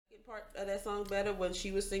part of that song better when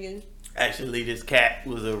she was singing? Actually, this cat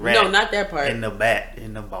was a rat. No, not that part. And the bat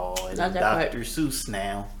and the ball and not Dr. Seuss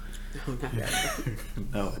now. No, not that part.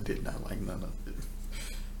 No, I did not like none of it.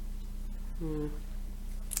 Hmm.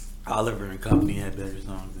 Oliver and Company had better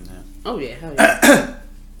songs than that. Oh yeah, hell yeah.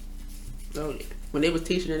 Oh yeah. When they was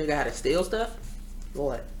teaching the nigga how to steal stuff,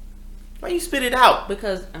 what? Why you spit it out?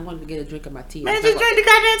 Because I wanted to get a drink of my tea. Man, just drink the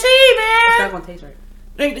goddamn tea, man. It's not gonna taste right.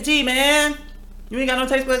 Drink the tea, man. You ain't got no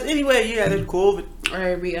taste buds anyway. You got that COVID.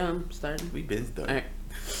 Alright, we starting. We been started.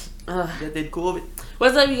 Alright. You got that COVID.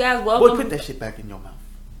 What's up, you guys? Welcome. Boy, put that shit back in your mouth.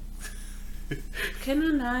 Can I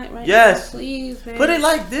not right yes. now? Please, man. Put it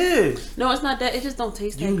like this. No, it's not that. It just don't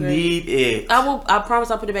taste that you great. You need it. I won't. I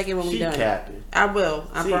promise I'll put it back in when we done. Capping. I will.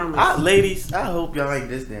 I promise. Ladies, I hope y'all ain't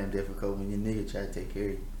this damn difficult when your nigga try to take care of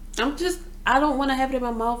you. I don't want to have it in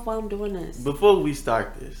my mouth while I'm doing this. Before we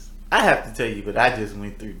start this, I have to tell you, but I just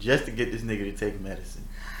went through just to get this nigga to take medicine.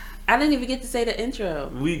 I didn't even get to say the intro.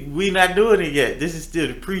 We not doing it yet. This is still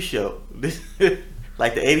the pre-show. This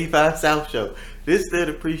like the 85 South show. This is still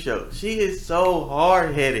the pre-show. She is so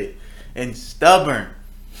hard-headed and stubborn.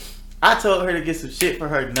 I told her to get some shit for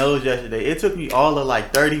her nose yesterday. It took me all of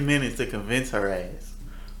like 30 minutes to convince her ass.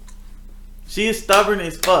 She is stubborn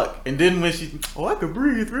as fuck. And then when I could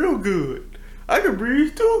breathe real good. I could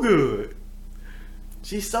breathe too good.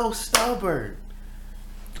 She's so stubborn.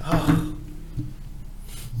 Oh.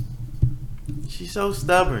 She's so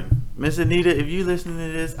stubborn. Miss Anita, if you listening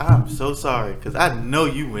to this, I'm so sorry. Because I know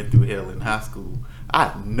you went through hell in high school.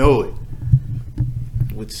 I know it.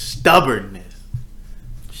 With stubbornness.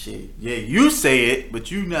 Shit. Yeah, you say it, but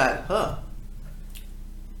you not her.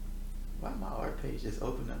 Why my art page just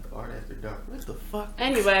opened up the Art After Dark? What the fuck?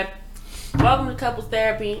 Anyway, welcome to Couples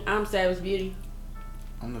Therapy. I'm Savage Beauty.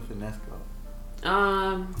 I'm the Finesse Club.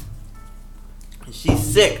 And she's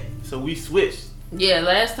sick, so we switched. Yeah,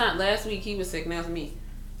 last week he was sick, now it's me.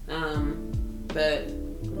 But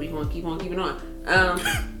we gonna keep on keeping on.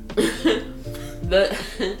 The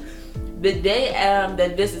day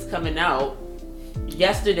that this is coming out,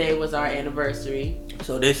 yesterday was our anniversary.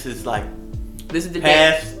 So this is the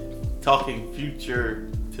past talking future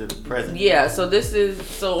to the present. Yeah, so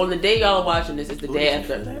on the day y'all are watching this, it's the day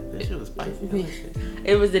after. That shit was spicy.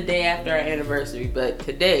 It was the day after our anniversary, but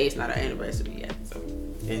today it's not our anniversary yet.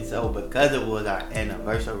 And so because it was our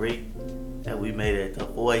anniversary and we made it to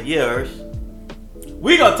 4 years,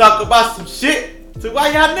 we gonna talk about some shit to why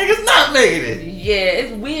y'all niggas not making it. Yeah,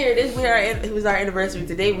 it's weird. It was our anniversary.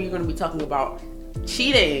 Today we're gonna be talking about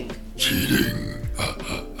cheating.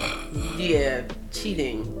 Yeah,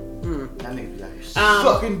 cheating. That nigga be like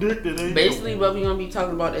sucking dick today. Basically what we're gonna be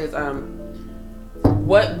talking about is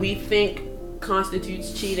what we think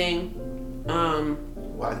constitutes cheating.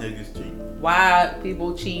 Why niggas cheat? Why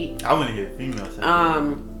people cheat. I want to hear female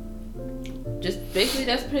side. Just basically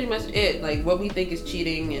that's pretty much it. Like what we think is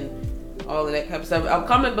cheating and all of that kind of stuff. I'll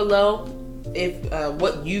comment below if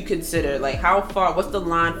what you consider, like how far, what's the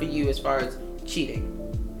line for you as far as cheating?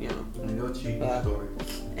 You know. Your cheating story.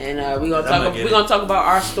 And we're gonna talk about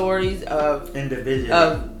our stories of individual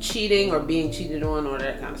of cheating or being cheated on or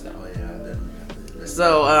that kind of stuff. Oh yeah, I definitely got that.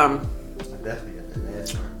 So I definitely got that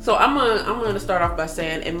last part. So I'm gonna start off by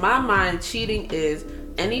saying, in my mind, cheating is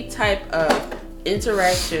any type of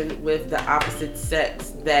interaction with the opposite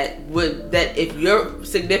sex that if your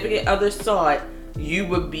significant other saw it, you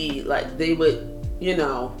would be like, they wouldn't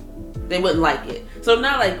like it. So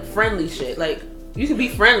not like friendly shit. Like you can be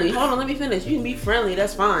friendly. Hold on, let me finish. You can be friendly,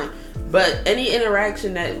 that's fine. But any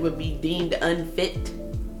interaction that would be deemed unfit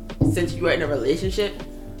since you are in a relationship,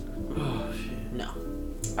 no.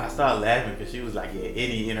 I started laughing because she was like, yeah,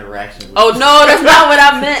 any interaction with no, that's not what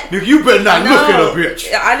I meant. You better not look at a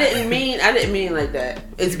bitch. I didn't mean like that.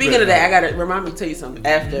 And speaking of that, I gotta remind me to tell you something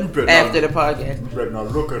after the podcast. You better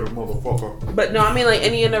not look at a motherfucker. But no, I mean like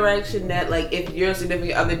any interaction that, like, if your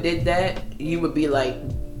significant other did that, you would be like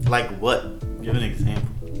what? Give an example.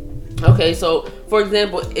 Okay, so for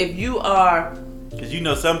example, if you are,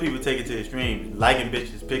 because some people take it to the extreme, liking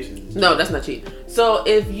bitches' pictures. No, that's not cheating. So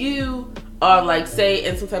if you are, like, say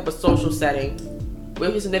in some type of social setting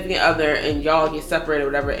with your significant other and y'all get separated or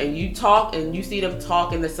whatever, and you talk and you see them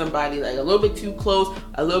talking to somebody like a little bit too close,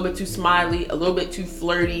 a little bit too smiley, a little bit too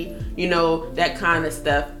flirty, that kind of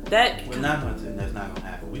stuff. That's not gonna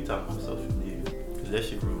happen. We talk about social media because that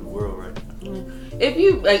shit ruin the world right now. If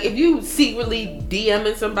you secretly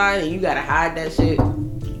DMing somebody and you gotta hide that shit,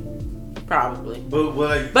 probably.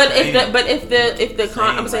 But if the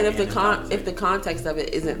context of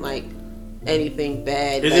it isn't like anything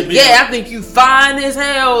bad. I think you fine as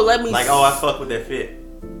hell. Let me. Like, I fuck with that fit.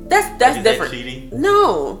 That's different. That cheating?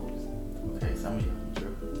 No. Okay, some of you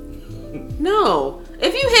true. No.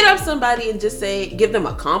 If you hit up somebody and just give them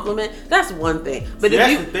a compliment, that's one thing. But See,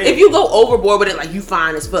 if you go overboard with it, like, you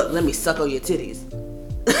fine as fuck, let me suck on your titties.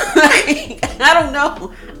 I don't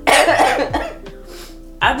know.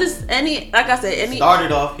 Like I said,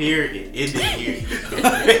 started off here, it ended here.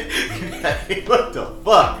 Like, what the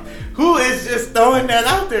fuck? Who is just throwing that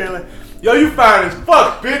out there? Like, yo, you fine as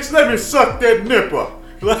fuck, bitch. Let me suck that nipple.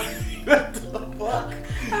 Like, what the fuck?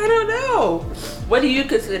 I don't know. What do you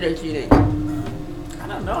consider cheating? I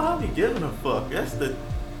don't know. I'll be giving a fuck. That's the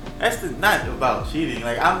not about cheating.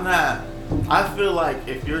 Like, I feel like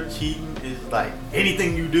if you're cheating is like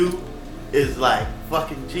anything you do is like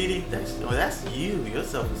fucking cheating. That's you. Your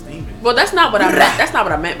self-esteem is. Well, that's not what I meant. That's not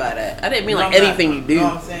what I meant by that. I didn't mean like anything you do. You know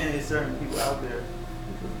what I'm saying? There's certain people out there.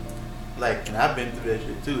 Like, and I've been through that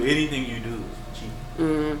shit too. Anything you do is cheating.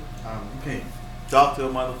 Mm-hmm. You can't talk to a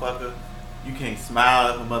motherfucker. You can't smile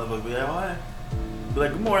at a motherfucker. Be like, what? Be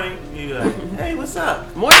like, good morning. You be like, hey, what's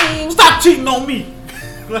up? Morning. Stop cheating on me.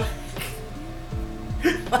 Like,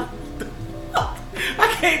 I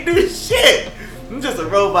can't do shit. I'm just a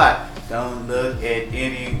robot. Don't look at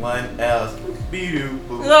anyone else.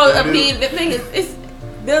 No, I mean, the thing is,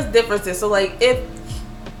 there's differences. So, like,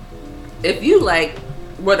 if you like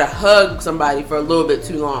were to hug somebody for a little bit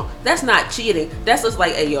too long, that's not cheating. That's just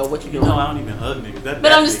like, hey, yo, what you doing? No, I don't even hug niggas.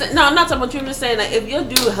 But I'm just saying, no, I'm not talking about you. I'm just saying, like, if your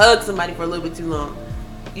dude hugs somebody for a little bit too long,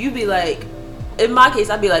 you be like, in my case,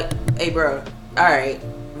 I'd be like, hey, bro, all right,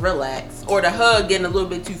 relax. Or the hug getting a little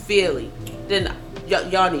bit too feely, then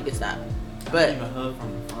y'all need to stop. But I don't even hug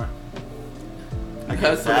from the front. You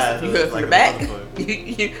hug from the back?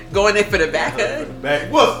 You going in for the back hug?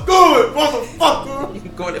 What's good, motherfucker? You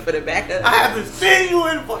going in for the back hug? I haven't seen you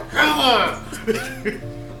in forever.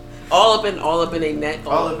 all up in their neck,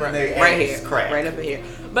 all up in their right ass here, crack. right up in here.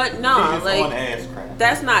 But no, like ass crack.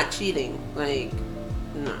 That's not cheating. Like,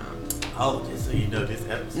 no. Oh, just so you know, this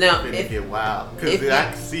episode now, finna get wild because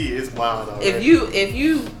I can see it's wild already. If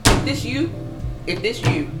this you.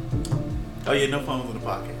 Oh yeah, no phones on the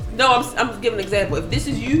podcast. No, I'm giving an example. If this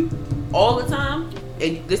is you all the time,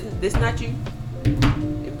 and this not you.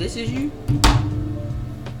 If this is you,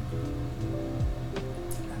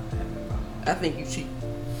 I think you cheat.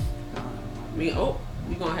 We gonna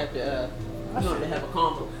have to have a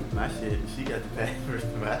combo. My shit, she got the password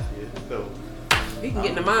to my shit, so he can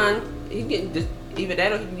get into mine. He can just either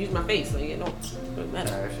that or he can use my face. Like, it doesn't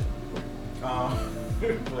matter.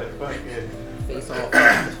 But fuck it.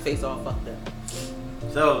 Face all fucked up.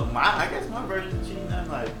 So I guess my version of cheating, I'm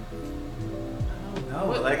like, I don't know.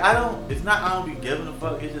 What? Like, it's not I don't be giving a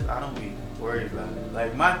fuck. It's just I don't be worried about it.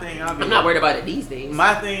 Like, my thing, I'm not worried about it these days.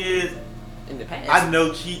 My thing is, in the past, I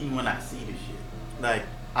know cheating when I see the shit. Like,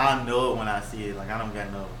 I know it when I see it. Like, I don't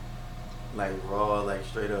got no like raw, like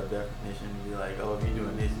straight up definition to be like, oh, if you're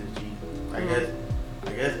doing this, it's cheating. Mm-hmm.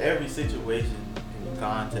 I guess every situation in the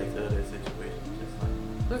context of that situation is just like.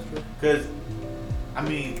 That's true. Because, I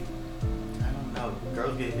mean, I don't know.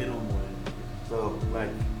 Girls get hit on more than niggas. So, like,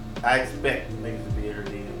 I expect niggas to be in her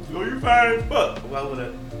DMs. Oh, you fine as fuck. Why would I?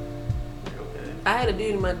 Like, okay. I had a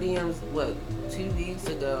dude in my DMs, 2 weeks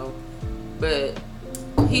ago, but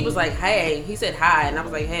he was like, hey. He said hi, and I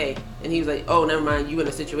was like, hey. And he was like, oh, never mind, you in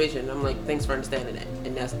a situation. I'm like, thanks for understanding that.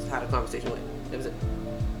 And that's how the conversation went. That was it.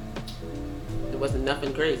 It wasn't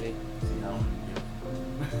nothing crazy. See,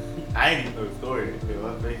 I ain't even know the story.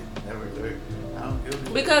 My face never heard. I don't give a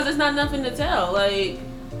fuck. Because it's not nothing to tell. Like,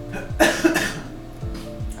 I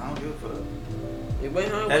don't give a fuck. it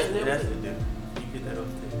went home. That's the difference. You get that off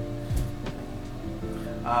the table.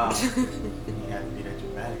 You have to be that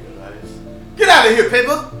dramatic about it. Get out of here,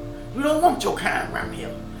 people! We don't want your kind around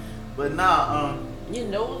here. But nah, you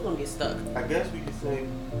know it's gonna get stuck. I guess we could say,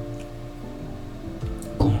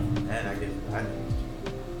 and I guess I need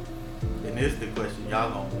to. And this is the question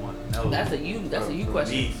y'all gonna want to know. That's a you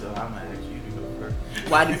question. Me, so I'm gonna ask you to go first.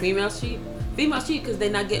 Why do females cheat? Females cheat because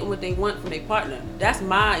they're not getting what they want from their partner. That's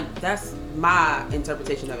my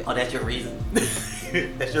interpretation of it. Oh, that's your reason?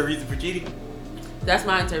 That's your reason for cheating? That's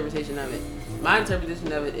my interpretation of it. My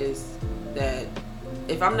interpretation of it is that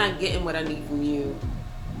if I'm not getting what I need from you,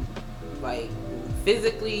 like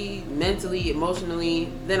physically, mentally,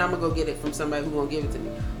 emotionally, then I'm gonna go get it from somebody who's gonna give it to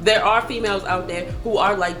me. There are females out there who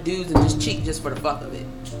are like dudes and just cheat just for the fuck of it.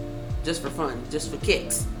 Just for fun, just for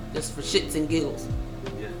kicks, just for shits and giggles.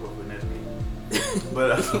 Just for finesse.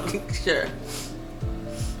 But sure.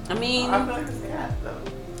 I mean, I feel like it's half though.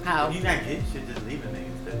 How? If you not getting shit, just leave a nigga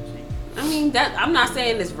instead of cheating. I mean, that I'm not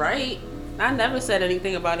saying it's right. I never said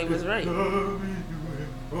anything about it was right.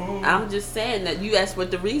 I'm just saying that you asked what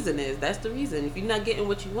the reason is. That's the reason. If you're not getting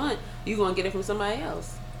what you want, you're gonna get it from somebody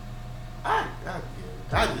else. I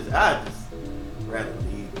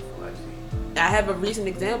I have a recent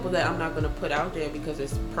example that I'm not going to put out there because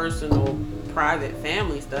it's personal, private,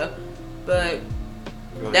 family stuff. But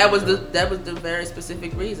that was the very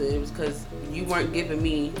specific reason. It was because you weren't giving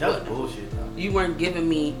me. That was bullshit. Though. You weren't giving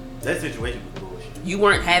me. That situation was bullshit. You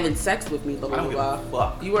weren't having sex with me, blah blah blah.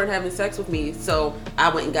 Fuck. You weren't having sex with me, so I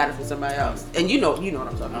went and got it from somebody else. And you know what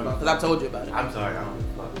I'm talking about because I've told you about it. I'm sorry, I don't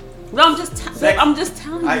give a fuck. No, I'm just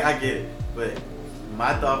telling you. I get it, but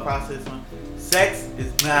my thought process on sex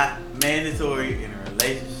is not mandatory in a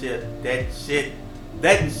relationship. That shit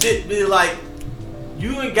be like,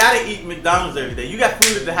 you ain't gotta eat McDonald's every day. You got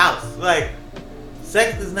food at the house. Like,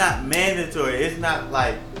 sex is not mandatory. It's not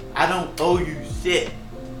like I don't owe you shit.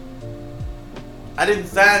 I didn't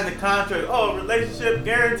sign the contract. Oh, relationship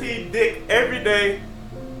guaranteed dick every day,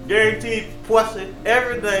 guaranteed pussy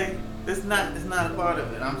every day. It's not a part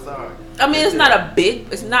of it. I'm sorry. I mean, it's not a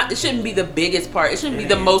big. It's not. It shouldn't be the biggest part. It shouldn't be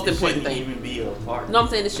the most important thing. It shouldn't even be a part. No, I'm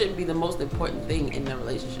saying it shouldn't be the most important thing in the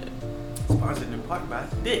relationship. Sponsored in part by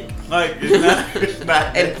dick. Like it's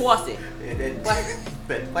not. And pussy.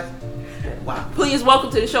 Wow. Please welcome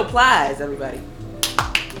to the show, Plies, everybody.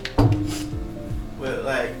 Well,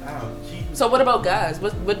 like I don't cheat. So what about guys?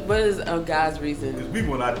 What is a guy's reason? Because we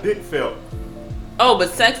want our dick felt. Oh, but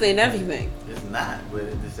sex ain't everything. It's not, but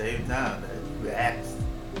at the same time, that you ask.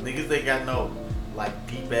 Niggas ain't got no like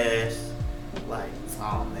deep ass. Like,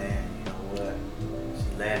 oh man, you know what?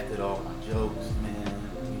 She laughed at all my jokes, man.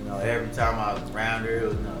 You know, every time I was around her, it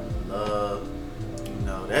was nothing but love. You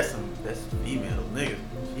know, that's female niggas.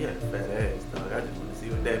 She had a fat ass, dog. I just want to see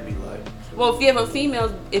what that be like. Well, if you have a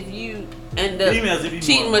female, if you end up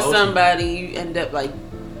cheating with somebody, you end up like,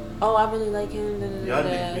 oh, I really like him. Y'all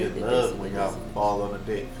niggas be in love when y'all fall on a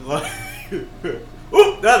dick. Like,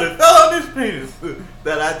 oop, that it fell on this penis.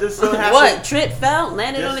 That I just so happened. What? Trip fell?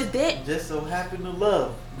 Landed on his dick? Just so happened to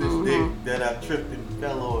love this dick that I tripped and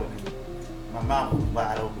fell on. And my mouth was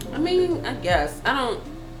wide open. I mean, I guess. I don't.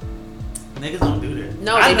 Niggas don't do that.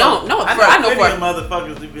 No, they don't. No, I know for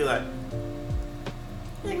motherfuckers to be like,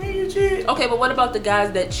 nigga, you cheated. Okay, but what about the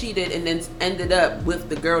guys that cheated and then ended up with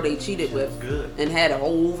the girl they cheated with? Good. And had a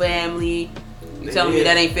whole family? You telling me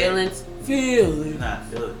that ain't feelings? Feelings. Not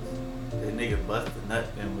feelings. That nigga busted a nut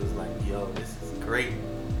and was like, yo, this is great.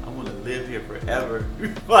 I want to live here forever.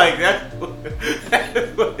 Like, that's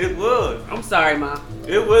what it was. I'm sorry, Mom.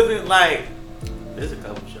 It wasn't like, there's a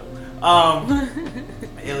couple shows.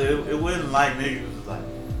 It wasn't like niggas was like,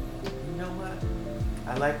 you know what?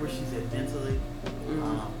 I like where she's at mentally.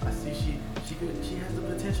 I see she has the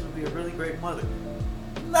potential to be a really great mother.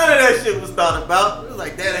 None of that shit was thought about. It was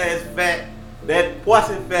like that ass fat, that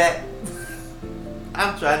pussy fat.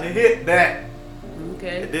 I'm trying to hit that.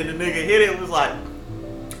 Okay. And then the nigga hit it, was like,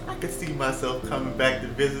 I could see myself coming back to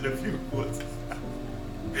visit a few pussies.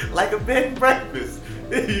 Like a bed and breakfast.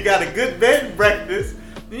 You got a good bed and breakfast.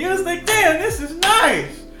 And you just think, damn, this is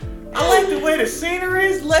nice. I like the way the scenery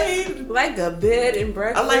is laid. Like a bed and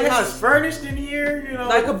breakfast. I like how it's furnished in here. You know,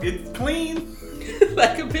 like it's clean.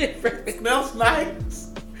 Like a bed and breakfast. It smells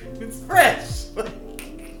nice. It's fresh.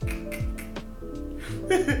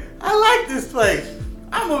 I like this place.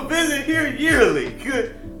 I'm gonna visit here yearly.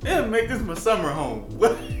 It'll make this my summer home.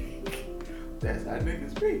 That's how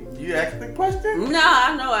niggas speak. You asked the question? Nah,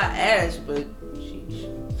 I know I asked, but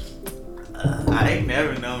I ain't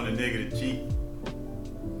never known a nigga to cheat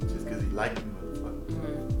just because he liked the motherfucker.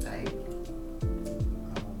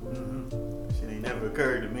 Shit ain't never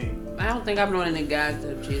occurred to me. I don't think I've known any guys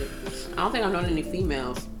that have cheated. I don't think I've known any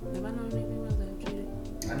females. Have I known any females that have cheated?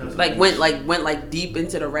 I know went deep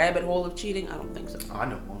into the rabbit hole of cheating. I don't think so. I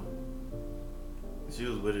know one. She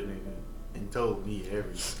was with a nigga and told me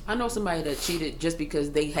everything. I know somebody that cheated just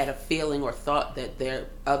because they had a feeling or thought that their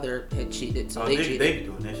other had cheated, so they cheated. They be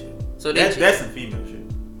doing that shit. So that's some female shit.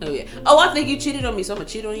 Oh yeah. Oh, I think you cheated on me, so I'm gonna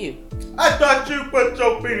cheat on you. I thought you put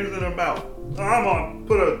your penis in her mouth. I'm gonna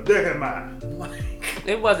put a dick in mine.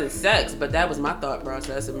 It wasn't sex, but that was my thought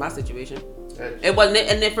process in my situation. It wasn't,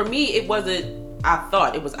 and then for me, it wasn't. I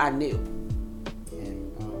thought it was. I knew.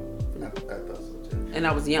 I thought so too. And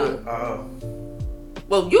I was young.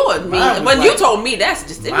 Well, yours, me. When you told me, that's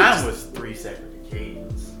just it. Mine was 3 separate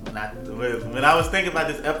occasions. When I was thinking about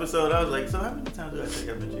this episode, I was like, so how many times do I think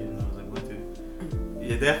I've been cheating? I was like, 1, 2.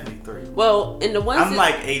 Yeah, definitely 3. Well, in the ones I'm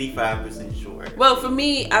like 85% sure. Well, for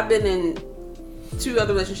me, I've been in 2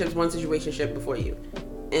 other relationships, 1 situationship before you,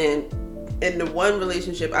 and in the one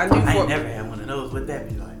relationship, I knew. I ain't never had one of those. What'd that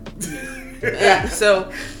be like? Yeah,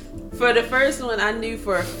 so for the first one, I knew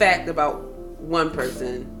for a fact about one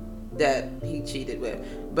person that he cheated with,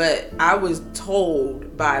 but I was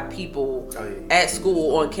told by people at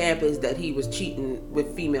school on campus that he was cheating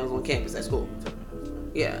with females on campus at school.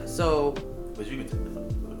 Yeah, so But you can tell me.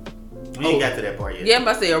 We ain't got to that part yet. Yeah, I'm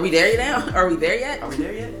about to say, are we there now? Are we there yet? Are we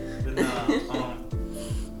there yet? But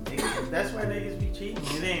niggas, that's why niggas be cheating.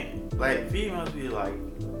 It ain't like females be like,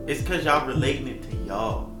 it's cause y'all relating it to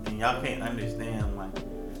y'all, and y'all can't understand like,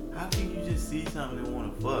 how can you just see something and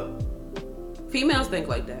want to fuck? Females think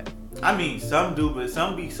like that. I mean, some do, but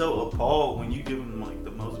some be so appalled when you give them like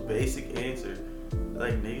the most basic answer.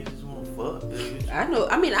 Like niggas just want to fuck. Dude. I know.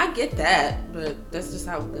 I mean, I get that, but that's just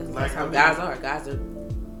how guys are. Guys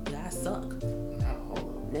suck. Not all of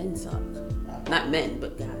them. Men suck. Not men,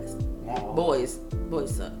 but guys. Boys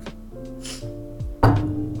suck.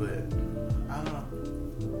 But I don't know.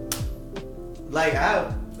 Like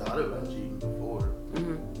I've thought about cheating before,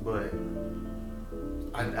 but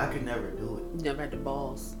I could never do it. You never had the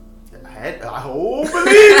balls. Believe me,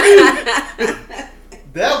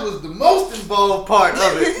 that was the most involved part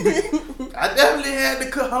of it. I definitely had the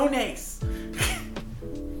cojones.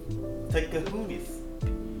 The cojones.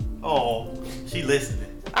 Oh, she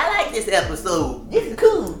listening. I like this episode. This is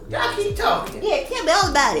cool. Y'all keep talking. Yeah, tell me all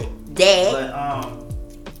about it, Dad.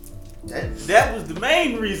 But that was the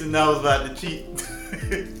main reason I was about to cheat.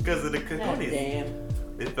 Because of the cojones. Damn.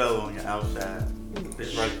 It fell on your outside.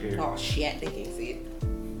 It's right here. Oh shit, they can't see it.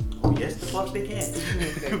 Oh yes, the fuck they can.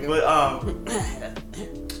 But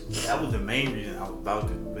that was the main reason I was about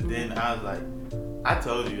to. But then I was like, I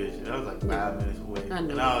told you that shit. I was like 5 minutes away. I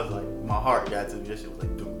know. And I was like, my heart got to me. That shit was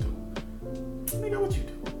like, doom doom. Nigga, what you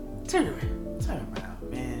do? Turn around. Turn around,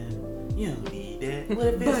 man. You don't need that. What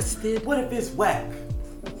if it's Busted. What if it's whack?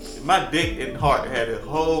 My dick and heart had a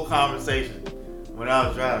whole conversation when I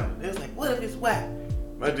was driving. It was like, what if it's whack?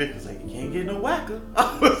 My dick was like, you can't get no whacker.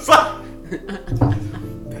 I was like,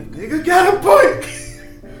 that nigga got a point.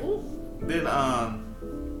 Then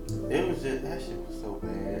it was just, that shit was so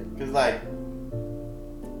bad. Cause like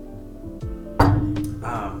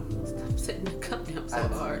Stop sitting the cup down so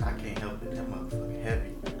hard. I can't help it. That motherfucker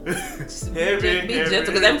heavy. Just heavy. be gentle,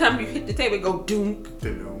 because every time you hit the table, it go doom.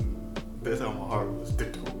 That's how my heart was.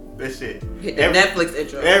 That shit. Hit the Netflix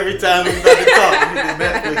intro. Every time we about to talk, hit the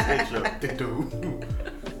Netflix intro.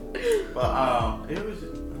 But it was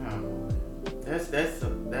just, I don't know.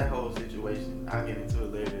 That whole situation. I'll get into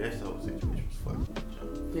it later. That whole situation was fucking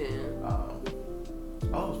junk. Yeah.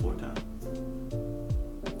 It was 4 times.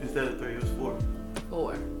 Instead of 3, it was 4.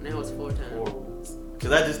 4. Now it's 4 times. 4.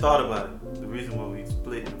 Cause I just thought about it. The reason why we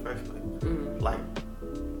split in the first place. Like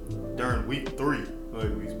during week 3,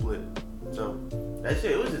 like we split. So that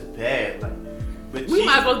shit, it was just bad. Like, but we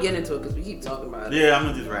might as well get into it because we keep talking about it. Yeah, I'm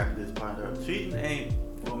gonna just wrap this part up. Cheating ain't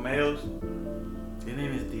for males. It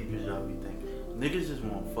ain't as deep as y'all be thinking. Niggas just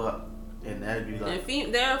want fuck, and that'd be like.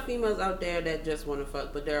 And there are females out there that just want to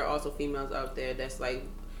fuck, but there are also females out there that's like,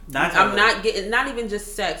 I'm not getting, not even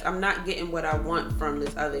just sex. I'm not getting what I want from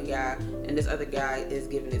this other guy, and this other guy is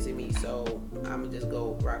giving it to me. So I'm gonna just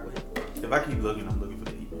go rock with him. If I keep looking, I'm looking for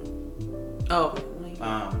the email. Oh.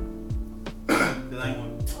 Cause I ain't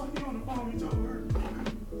want. Oh, you on the phone? You told her.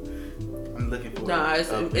 I'm looking for. No,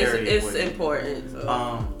 it's important. So.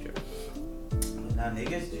 Now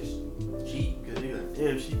niggas just cheat because they're like,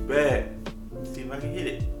 damn, she bad. Let's see if I can hit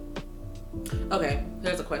it. Okay,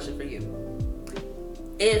 here's a question for you.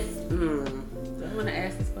 If do I want to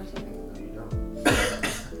ask this question? No, you don't.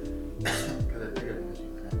 Cause I think I know what you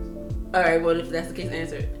gonna ask. All right. Well, if that's the case,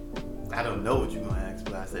 answer it. I don't know what you're gonna ask,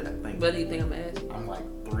 but I said I think. What do you think I'm gonna ask you? I'm like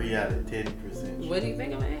 3 out of 10%. What do you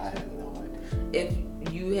think I'm gonna I ask you? have no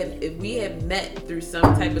idea. If we had met through some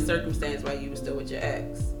type of circumstance while you were still with your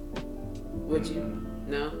ex, would you?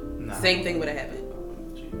 No. Nah. Same thing would have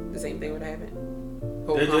happened. The same thing would have happened.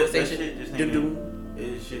 Whole conversation. That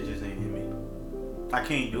shit just ain't hit me. I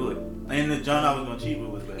can't do it. And the John I was gonna cheat with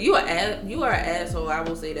was bad. You are an asshole. I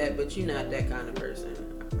will say that, but you're not that kind of person.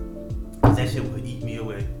 That shit would eat me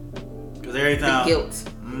away. Cause every time the guilt.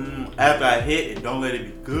 After I hit it, don't let it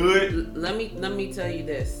be good. Let me tell you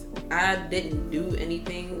this. I didn't do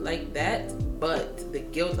anything like that, but the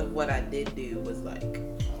guilt of what I did do was like,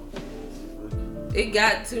 it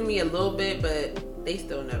got to me a little bit, but they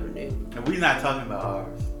still never knew. And we not talking about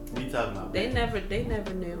ours. We talking about they never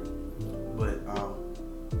knew. But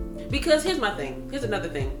because here's my thing. Here's another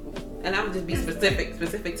thing, and I'm just be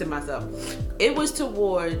specific to myself. It was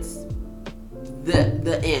towards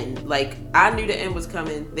the end. Like I knew the end was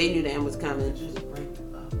coming. They knew the end was coming. just break it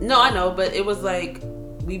up. No, I know, but it was like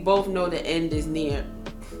we both know the end is near.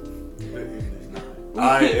 The end is not.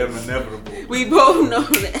 I am inevitable. We both know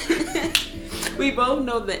that. We both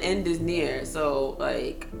know the end is near. So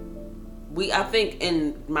like, I think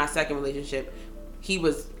in my second relationship, he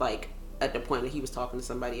was like at the point that he was talking to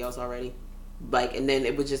somebody else already. Like, and then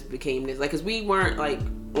it was just became this, like, cause we weren't like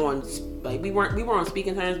on like we were on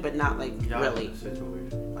speaking terms, but not like Y'all really, in a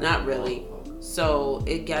situation. Like, not really. motherfucker. So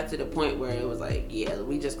it got to the point where it was like, yeah,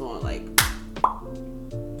 we just going like.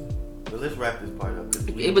 But let's wrap this part up. 'Cause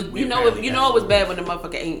It was, we you know, apparently it got was bad stories. when the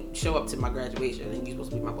motherfucker ain't show up to my graduation and you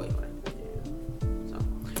supposed to be my boyfriend.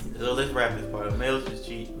 So let's wrap this part up. Males just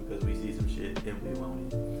cheat because we see some shit and we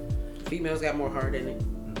want it. Females got more heart in it.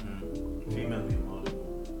 Mm-hmm. Females be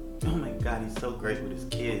emotional. Oh my god, he's so great with his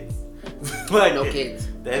kids. Like No kids.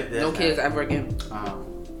 That's No kids ever again. Yeah,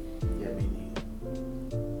 me neither.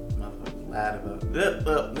 Motherfuckers lied about it.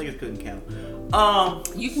 Niggas couldn't count.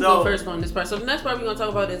 You can go first on this part. So the next part we're gonna talk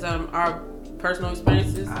about is our personal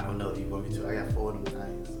experiences. I don't know if you want me to. I got 4 of them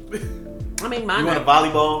times. I mean, You mine want a not,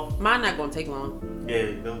 volleyball? mine not gonna take long.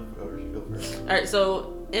 Yeah, go first. All right,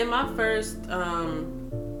 so in my first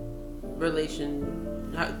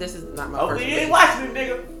this is not my Oh, first. we ain't relation- watching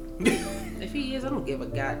it, nigga. If he is, I don't give a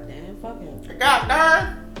goddamn fucking. God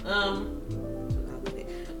darn.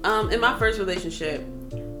 In my first relationship,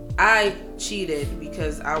 I cheated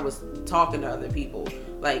because I was talking to other people,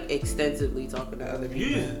 like extensively talking to other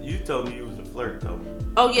people. You told me you was a flirt, though.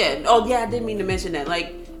 Oh yeah, I didn't mean to mention that.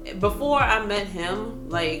 Like before I met him,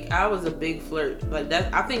 like I was a big flirt. Like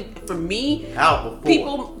that, I think for me, How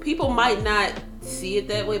before? people might not see it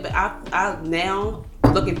that way, but I now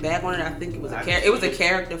looking back on it, I think it was I a can it was see a it.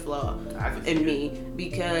 character flaw I can see in it. me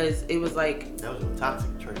because it was like, That was a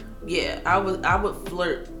toxic trait. yeah, I would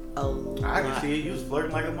flirt a lot. I can see it. You was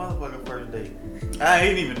flirting like a motherfucker first date. I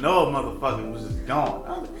didn't even know a motherfucker was just gone.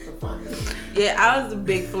 I was like, what the fuck? Yeah, I was a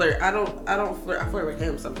big flirt. I don't flirt. I flirt with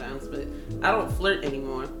him sometimes, but I don't flirt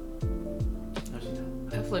anymore. No, she don't.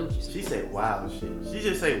 I flirt with you. She said wild shit. She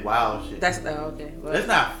just say wild shit. That's okay. Well, That's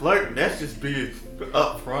not flirting. That's just being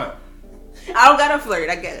upfront. I don't gotta flirt,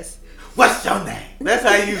 I guess. What's your name? That's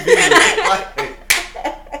how you be. Like,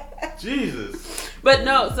 Jesus. But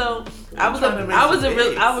no, so I was trying to make some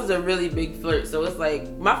eggs. I was a really big flirt. So it's like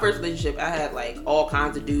my first relationship, I had like all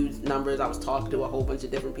kinds of dudes numbers. I was talking to a whole bunch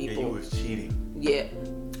of different Yeah, people. you was cheating. Yeah.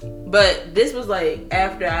 But this was like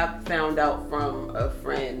after I found out from a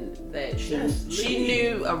friend that she Yes,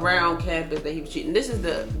 knew around campus that he was cheating. This is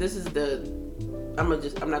the I'm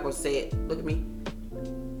not gonna say it. Look at me.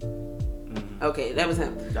 Okay, that was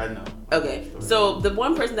him. I know. Okay, so the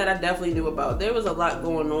one person that I definitely knew about, there was a lot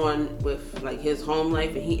going on with like his home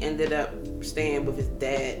life, and he ended up staying with his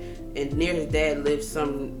dad. And near his dad lived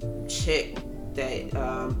some chick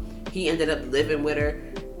that he ended up living with her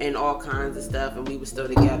and all kinds of stuff, and we were still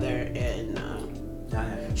together. And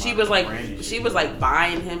she was like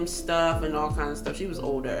buying him stuff and all kinds of stuff. She was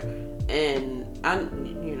older, and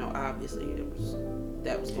obviously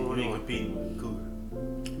that was You going ain't on. competing with the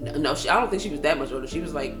cougar. No, I don't think she was that much older. She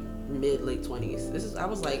was like late 20s. I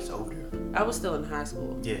was like, It's older. I was still in high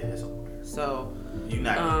school, Yeah, it's older. so You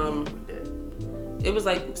not competing with that. it was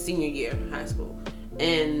like senior year high school,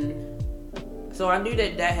 and so I knew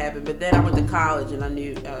that happened. But then I went to college, and I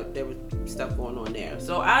knew there was stuff going on there.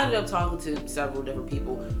 So I ended up talking to several different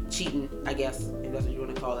people, cheating, I guess, if that's what you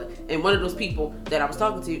want to call it. And one of those people that I was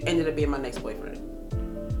talking to ended up being my next boyfriend,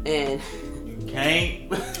 and. Can't.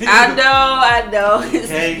 I know. You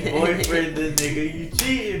can't boyfriend the nigga you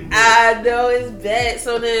cheating with. I know it's bad.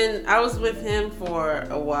 So then I was with him for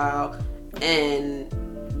a while, and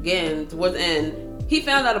again towards the end, he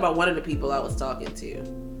found out about one of the people I was talking to.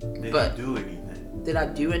 Did but- he do anything? Did I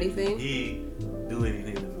do anything? He do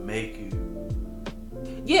anything to make you?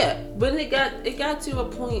 Yeah, but it got to a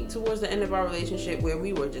point towards the end of our relationship where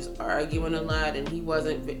we were just arguing a lot, and he was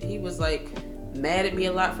like mad at me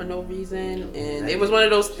a lot for no reason, and it was one of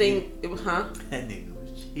those things. It was That nigga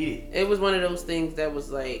was cheating. It was one of those things that was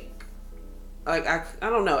like I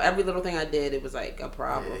don't know. Every little thing I did, it was like a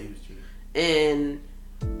problem. Yeah, he was cheating. And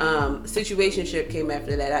situationship came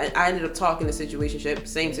after that. I ended up talking to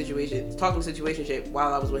situationship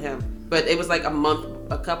while I was with him. But it was like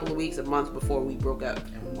a couple of weeks, a month before we broke up.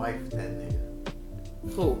 And wife that nigga.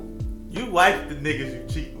 Who? You wife the niggas you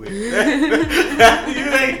cheat with. You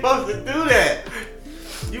ain't supposed to do that.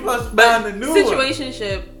 You must find a new one.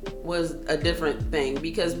 Situationship was a different thing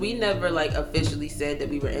because we never like officially said that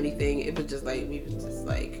we were anything. It was just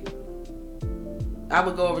like I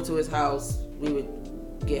would go over to his house, we would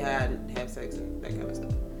get high and have sex and that kind of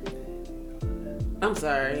stuff. I'm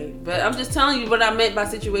sorry, but I'm just telling you what I meant by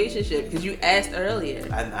situationship because you asked earlier.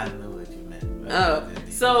 I know what you meant. Oh,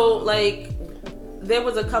 so like there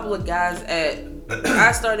was a couple of guys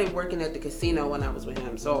I started working at the casino when I was with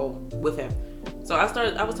him. So with him. So I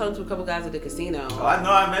was talking to a couple guys at the casino. Oh, I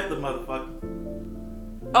know I met the motherfucker.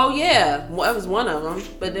 Oh yeah, well, that was one of them,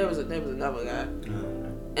 but there was another guy.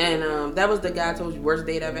 And that was the guy I told you worst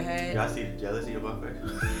date I ever had. Y'all see the jealousy of my face?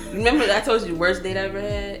 Remember I told you the worst date I ever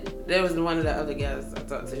had? That was one of the other guys I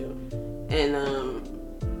talked to. And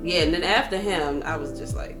yeah, and then after him, I was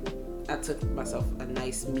just like, I took myself a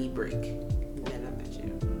nice me break. And then I met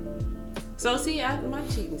you. So see, my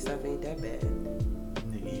cheating stuff ain't that bad.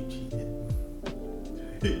 Nigga, you cheated.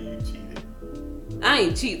 You cheated. I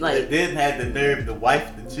ain't cheat like. And then had the nerve to wife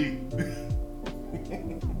to cheat.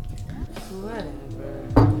 Whatever.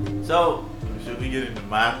 So, should we get into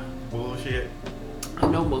my bullshit? I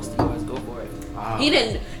know most of you guys go for it. He I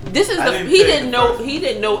didn't. This is I the. didn't He take didn't the know. first. He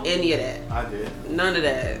didn't know any of that. I did. None of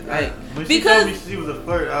that. Like When she told me because. she was a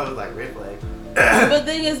flirt, I was like, red flag. But the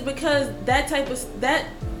thing is, because that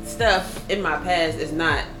stuff in my past is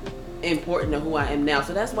not important to who I am now.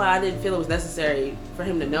 So that's why I didn't feel it was necessary for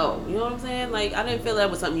him to know. You know what I'm saying? Like I didn't feel that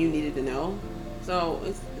was something you needed to know. So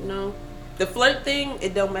it's the flirt thing.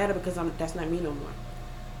 It don't matter because that's not me no more.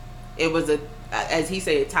 It was as he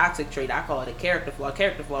said, a toxic trait. I call it a character flaw.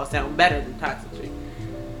 Character flaws sound better than toxic trait.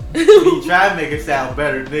 You try to make it sound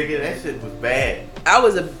better, nigga. That shit was bad. I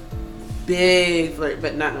was a big flirt,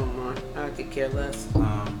 but not no more. I could care less.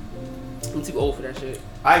 I'm too old for that shit.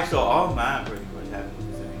 I saw all mine pretty much happened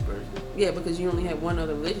with the same person. Yeah, because you only had one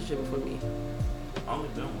other relationship before me. Only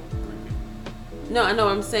been with 3 people. No, I know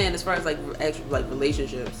what I'm saying as far as like actual like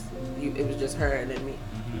relationships. It was just her and then me.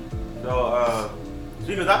 Mm-hmm. So,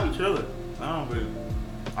 see, cause I be chilling. I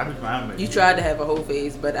be trying to make You it. tried to have a whole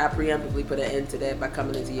phase, but I preemptively put an end to that by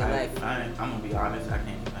coming into your life. I'm gonna be honest. I can't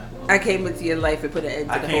even have a whole I came into your life and put an end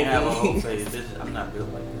to I the can't have a whole whole phase. phase. I'm not built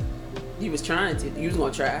like that. You was trying to. You was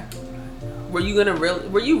gonna try. Were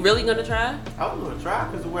you really gonna try? I was gonna try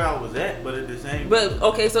because of where I was at, but at the same But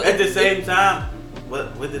okay, so at the same time,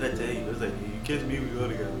 what did I tell you? It was like, you kiss me, we go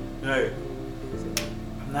together. Hey,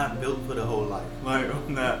 I'm not built for the whole life. Like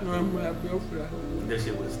I'm not. That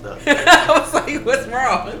shit was stuck. I was like, what's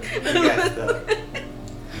wrong? It got stuck.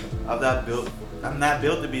 I'm not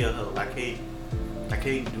built to be a hoe. I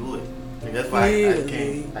can't do it. Like, that's why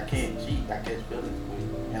Really? I can't cheat. I catch feelings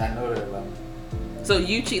with, and I know that about me. So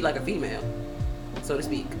you cheat like a female, so to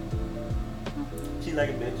speak. Cheat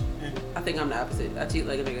like a bitch. I think I'm the opposite. I cheat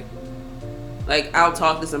like a nigga. Like I'll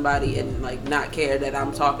talk to somebody and like not care that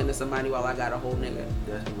I'm talking to somebody while I got a whole nigga.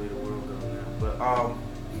 That's the way the world goes now. But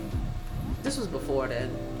This was before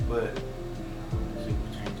then. But shit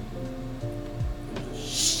was changing. It was a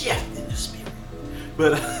shift in the spirit.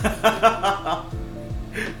 But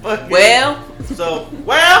fuck it. Well,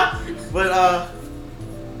 but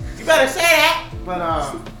you better say that. But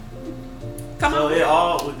come so on. it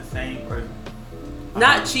all was the same person.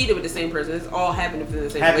 Not cheated with the same person. It's all happened within the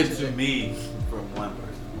same Happened relationship. to me from one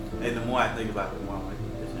person, and the more I think about it, the more I'm like,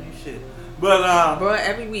 this ain't shit. But Bro,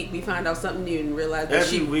 every week we find out something new and realize that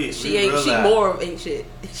Every week she we ain't realize she more ain't shit.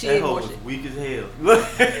 She that ain't hoe more was shit. weak as hell.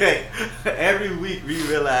 Every week we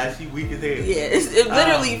realize she weak as hell. Yeah, it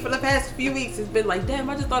literally for the past few weeks it's been like, damn,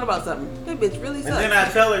 I just thought about something. That bitch really And sucks. then I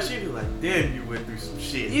tell her, she be like, damn, you went through some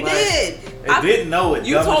shit. You Like, did. I didn't know it.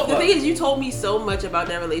 You dumb as told the fuck. thing is you told me so much about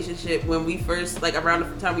that relationship when we first like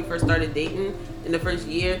around the time we first started dating in the first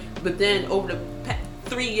year, but then over the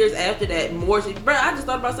 3 years after that, more shit. Bruh, I just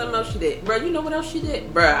thought about something else she did. Bruh, you know what else she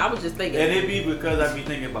did? Bruh, I was just thinking. And it be because I be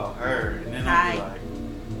thinking about her, and then I be Hi. like,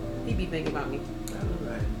 He be thinking about me. I was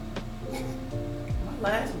like, my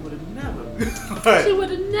last one would have never. She would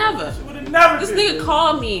have never. She would have never. This did nigga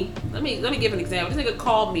called me. Let me give an example. This nigga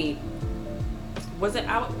called me. Was it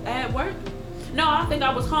out at work? No, I think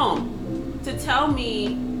I was home to tell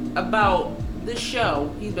me about the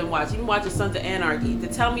show he's been watching. He's been watching Sons of Anarchy. To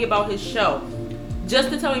tell me about his show. Just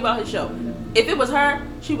to tell me about his show. If it was her,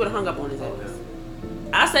 she would have hung up on his ass.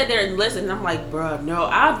 I sat there and listened, and I'm like, bruh, no,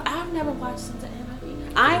 I've never watched Sons of Anarchy.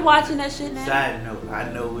 I ain't watching that shit now. Side note, I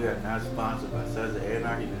know we are not sponsored by Sons of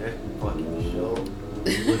Anarchy, but that fucking show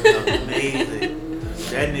was amazing.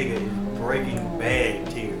 That nigga is Breaking Bad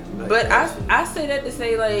tears. Like, But that shit. I say that to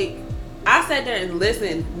say, like, I sat there and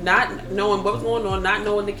listened, not knowing what was going on, not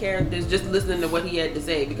knowing the characters, just listening to what he had to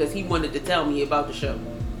say because he wanted to tell me about the show.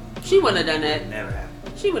 She wouldn't have done that. Never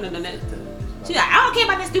happened. She wouldn't have done that. She's like, I don't care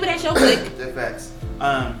about that stupid ass show. Like, That's facts.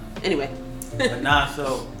 anyway. But nah,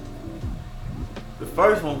 so the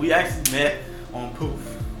first one we actually met on Poof.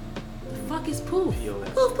 The fuck is Poof? POS.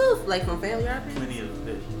 Poof Poof. Like from Family Yard? Plenty of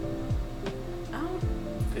fish. I don't,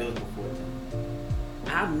 It was before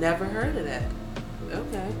then. I've never heard of that.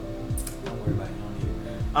 Okay. Don't worry about it. You don't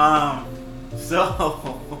need it.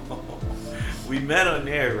 So we met on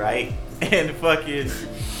there, right? And fucking,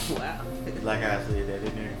 Wow. like I said that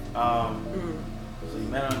in there. Mm. So we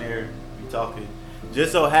met on there, we talking.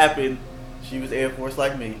 Just so happened she was Air Force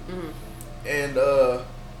like me. Mm. And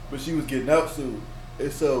but she was getting out soon.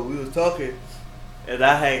 And so we was talking, and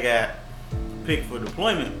I had got picked for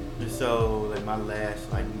deployment. And so like my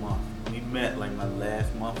last like month, we met like my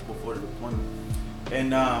last month before the deployment.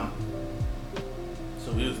 And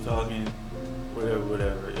so we was talking,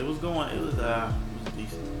 whatever. It was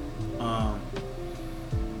decent.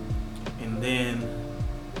 And then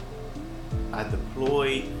I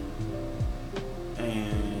deployed,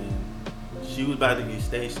 and she was about to get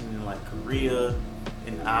stationed in like Korea,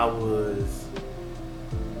 and I was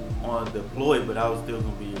on deployed, but I was still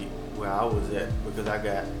gonna be where I was at because I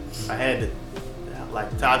had the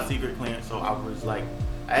like top secret clearance, so I was like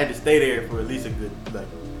I had to stay there for at least a good like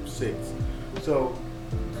 6, so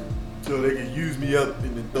they could use me up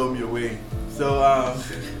and then throw me away. So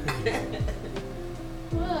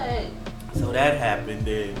What? so that happened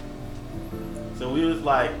then. So we was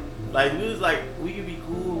like we could be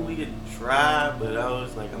cool, we could try, but I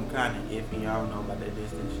was like I'm kind of iffy. I don't know about that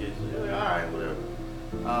distance shit. So like, all right, whatever.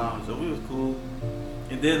 So we was cool,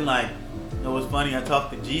 and then like it was funny. I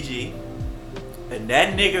talked to Gigi, and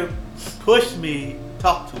that nigga pushed me to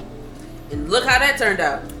talk to him. And look how that turned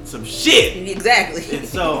out. Some shit. Exactly. And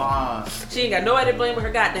so she ain't got nobody to blame but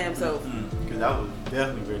her goddamn self. Because I was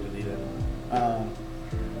definitely ready to leave that.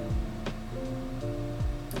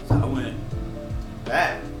 So I went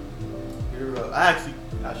back.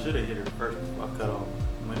 I should have hit her first before I cut off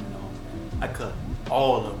women on. I cut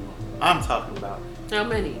all of them. I'm talking about. How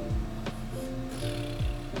many?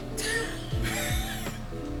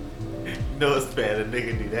 No, it's bad. A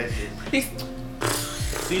nigga do that shit.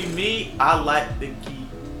 See, me, I like to keep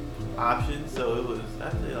options, so it was,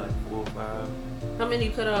 I'd say like 4 or 5. How many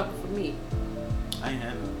you cut off for me? I ain't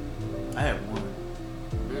had none. I had one.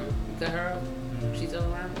 You cut her off? She's still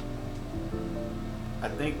around? I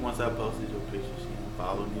think once I posted your picture, she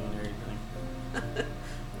followed me and everything.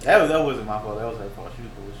 that wasn't my fault. That was her fault. She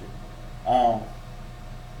was bullshit. I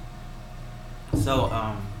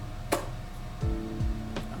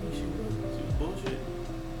mean, she was bullshit.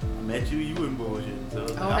 I met you, you wasn't bullshit. So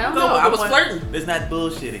hell no, I was flirting. It's not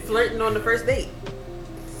bullshitting. Flirting on the first date.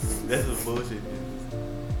 That's what bullshit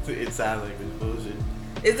is. It sounds like it's bullshit.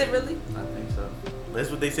 Is it really? I think so. That's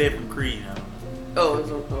what they said from Creed. I don't know. Oh, it's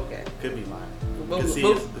okay. Could be mine. We'll, See,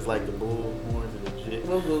 we'll, it's like the bull horns and the shit.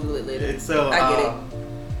 we'll Google it later. And so, I get it.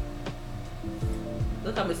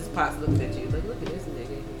 Look how Mrs. Potts looking at you. Like, look at this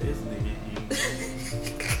nigga. This nigga,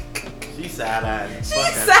 she side-eyeing. She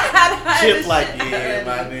side-eyeing. Chip like, yeah,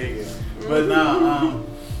 my nigga. But no,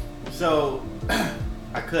 so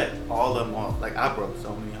I cut all of them off. Like, I broke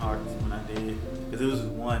so many hearts when I did. Because it was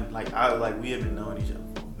one, like, we had been knowing each other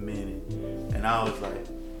for a minute. And I was like,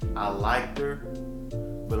 I liked her,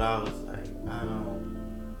 but I was like,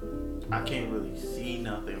 I can't really see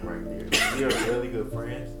nothing right there. Like, we are really good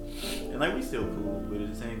friends. And like, we still cool, but at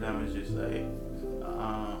the same time, it's just like,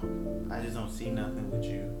 I just don't see nothing with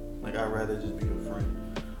you. Like, I'd rather just be a friend.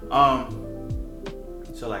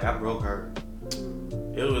 So like, I broke her.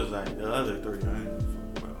 It was like the other 3, I ain't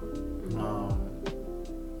fuck, bro.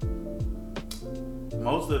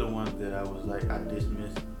 Most of the ones that I was like, I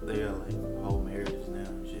dismissed, they are like whole marriages now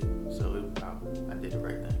and shit. So I did the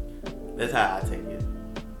right thing. That's how I take it.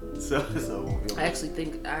 So I actually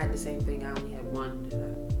think I had the same thing. I only had one that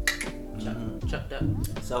I chucked up.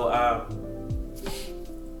 So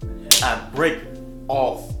I break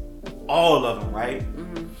off all of them, right?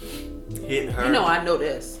 Hit her. You know, I know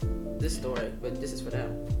this story, but this is for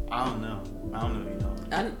them. I don't know if you know.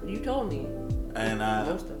 You told me. And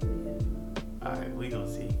most of them. All right, we gonna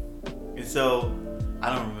see. And so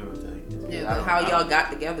I don't remember telling you this. Yeah, but how y'all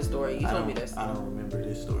got together story. You told me this. I don't remember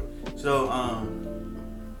this story. So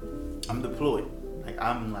I'm deployed. Like,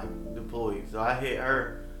 I'm like deployed. So I hit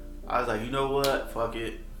her. I was like, you know what? Fuck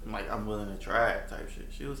it. I'm willing to try it type shit.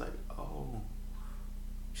 She was like, oh.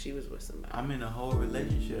 She was with somebody. I'm in a whole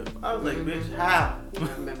relationship. I was like, bitch, how? I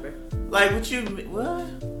remember. Like, what?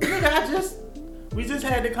 Nigga, we just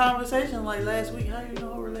had the conversation like last week. How you in a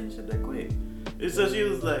whole relationship that quick? And so she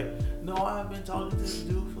was like, no, I've been talking to this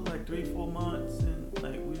dude for like 3-4 months, and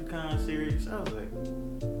like we were kind of serious. I was like,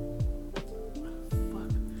 what the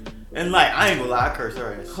fuck? And like, I ain't gonna lie, I cursed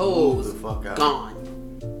her ass smooth the fuck out. Gone.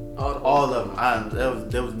 All of them.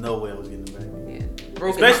 There was no way I was getting them back. Yeah.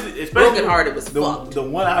 Especially broken hearted was fucked. The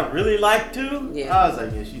one I really liked too. Yeah. I was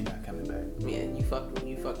like, yeah, she's not coming back. Yeah, you fucked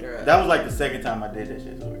her up. That was like the second time I did that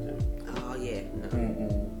shit to her too. Oh yeah.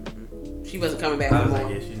 No. She wasn't coming back I was anymore.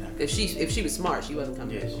 like, yeah, she's not. If she was smart, she wasn't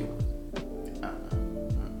coming back. Yeah, she was.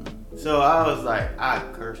 So I was like, I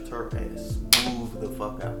cursed her ass smooth the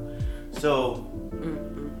fuck out. So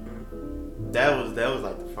that was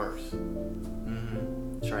like the first.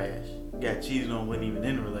 Trash. got cheated on, wasn't even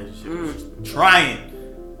in a relationship. Was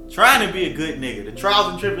trying to be a good nigga. The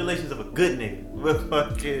trials and tribulations of a good nigga. With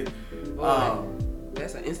fucking.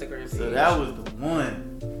 That's an Instagram page. So that was the one.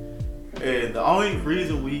 And the only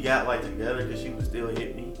reason we got like together because she would still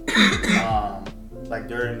hit me. Like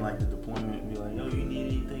during like the deployment, be like, yo, you need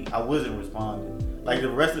anything? I wasn't responding. Like the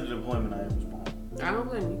rest of the deployment, I didn't respond. I don't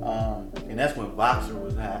blame you. And that's when Voxer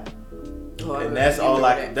was hot. Oh, And that's all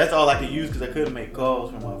I could use because I couldn't make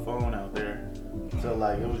calls from my phone out there. So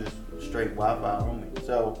like it was just straight Wi-Fi only.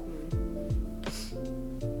 So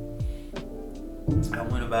I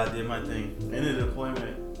went about did my thing. In the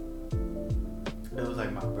deployment, it was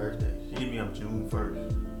like my birthday. She hit me up June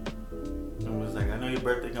 1st. And was like, I know your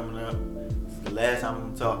birthday coming up. It's the last time I'm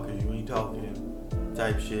gonna talk because you ain't talking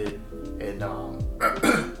type shit. And I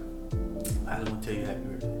just want to tell you happy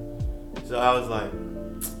birthday. So I was like,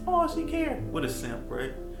 oh, she cared. What a simp,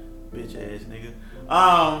 right? Bitch ass nigga.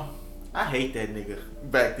 I hate that nigga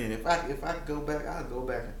back then. If I could go back, I'd go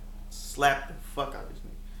back and slap the fuck out of this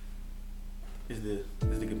nigga. It's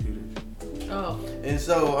the computer. Oh. And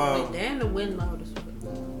so Wait, damn, the wind loud as fuck.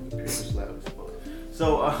 Computer's loud as fuck.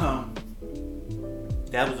 So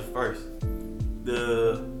that was the first.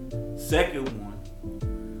 The second one.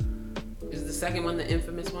 Is the second one the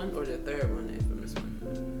infamous one or the third one the infamous one?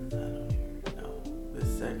 I don't even know. The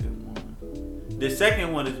second one. The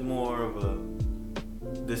second one is more of a.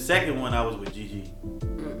 The second one I was with Gigi.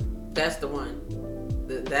 That's the one.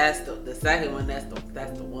 That's the second one. That's the one.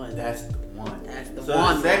 That's the one. That's the So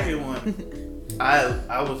one. the second one,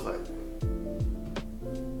 I was like,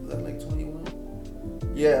 was I like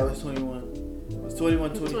 21? Yeah, I was 21. I was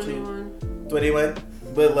 21, 22. 21.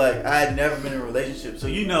 But like I had never been in a relationship, so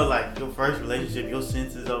you know, like your first relationship, your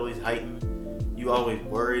senses always heightened. You always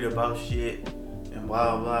worried about shit and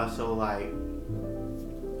blah blah. So like,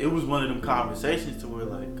 it was one of them conversations to where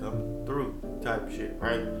like come through type shit,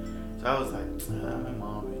 right? So I was like, my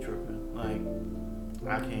mom be tripping. Like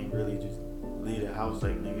I can't really just leave the house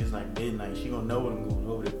like nigga. It's like midnight. She gonna know what I'm going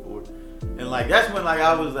over there for. And like that's when like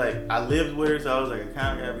I was like I lived with her, so I was like I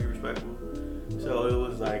kind of gotta be respectful. So it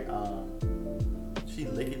was like she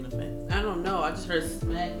licking the fence. I don't know. I just heard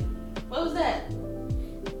smacking. What was that?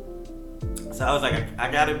 So I was like I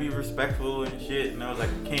gotta be respectful and shit. And I was like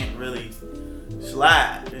I can't really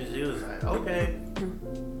slide. And she was like okay.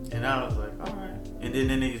 And I was like all right. And then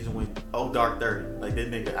the niggas just went dark 30. Like that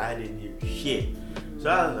nigga I didn't hear shit. So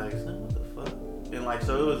I was like son, what the fuck? And like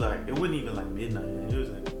so it was like it wasn't even like midnight. It was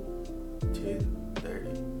like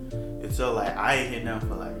 10:30. And so like I ain't hit nothing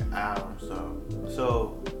for like an hour or so.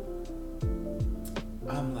 So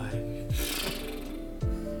I'm like,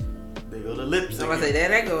 they go the lips So again. I say, there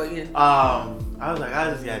that go again. I was like, I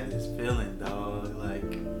just got this feeling, dog. Like,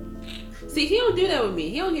 See, he don't do that with me.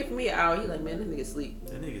 He don't hear from me an hour. He like, man, that nigga sleep.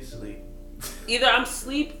 that nigga sleep. Either I'm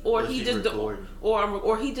sleep or Or he she just don't, recording.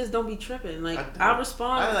 or he just don't be tripping. Like I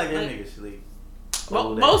respond. I like that nigga sleep.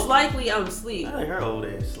 Old Most ass. likely I'm asleep. I like her old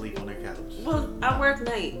ass sleep on the couch. Well, I work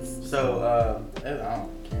nights. So, I don't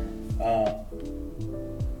care.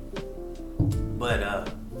 But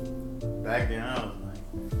back then I was like,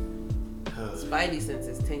 Spidey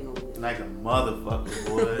senses tingling. like a motherfucker,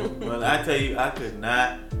 boy. When I tell you, I could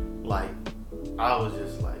not, like, I was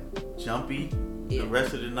just like jumpy. Yeah. The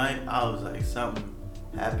rest of the night, I was like something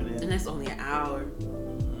happening. And that's only an hour.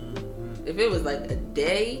 Mm-hmm. If it was like a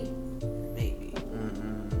day, maybe.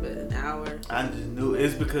 Mm-hmm. But an hour. I just knew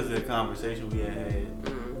it's because of the conversation we had.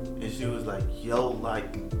 Mm. And she was like, yo,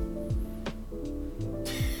 like,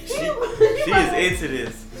 she is into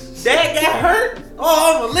this. Dad got hurt?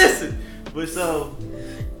 Oh, I'ma listen. But so,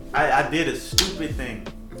 I did a stupid thing.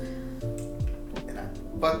 And I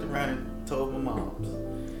fucked around and told my moms.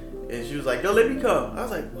 And she was like, yo, let me come. I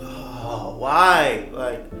was like, oh, why?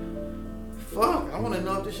 Like, fuck, I want to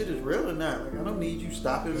know if this shit is real or not. Like, I don't need you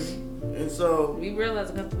stopping me. And so, We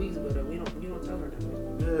realized a couple weeks ago that you don't tell her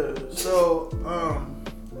that. yeah, so,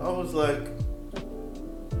 I was like,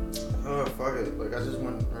 oh, fuck it. Like, I just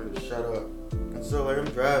want her to shut up. And so, like, I'm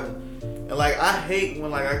driving. And, like, I hate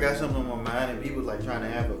when, like, I got something on my mind and people, like, trying to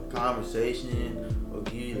have a conversation or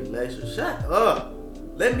give you a lecture. Shut up.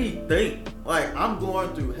 Let me think. Like, I'm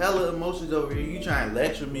going through hella emotions over here. You trying to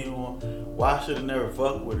lecture me on why I should have never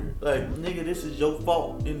fucked with her. Like, nigga, this is your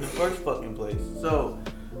fault in the first fucking place. So,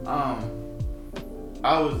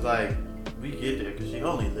 I was like, we get there because she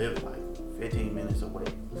only lived like 15 minutes away.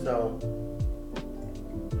 So,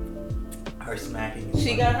 her smacking.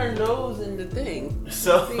 She got her nose in the thing.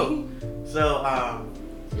 So, See? She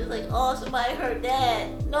was like, oh, somebody hurt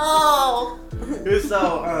Dad. No.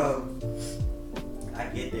 so, I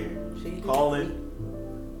get there. She Calling.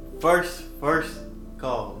 First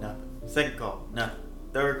call, nothing. Second call, nothing.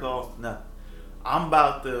 Third call, nothing. I'm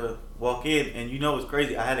about to walk in, and you know what's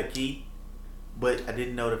crazy? I had a key, but I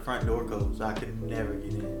didn't know the front door code, so I could never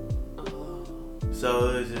get in. Oh. So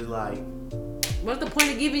it was just like, What's the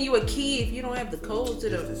point of giving you a key if you don't have the code to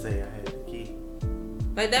just the? to say I had the key.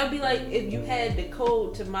 Like that would be like if you had the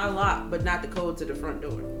code to my lock, but not the code to the front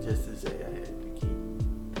door. Just to say I had the key.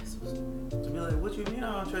 That's so stupid. To be like, what you mean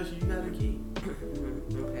I don't trust you? You got a key.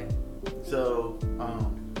 Okay. So,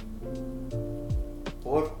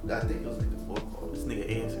 I think it was like the fourth call. This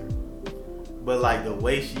nigga answered. But like the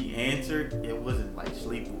way she answered, it wasn't like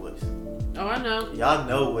sleep voice. Oh, I know. Y'all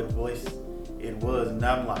know what voice it was, and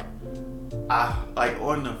I'm like, I like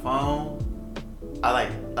on the phone,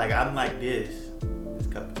 I'm like this. This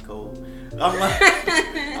cup is cold. I'm like,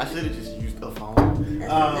 I should have just used the phone.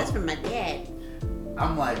 That's from my dad.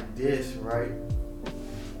 I'm like this, right?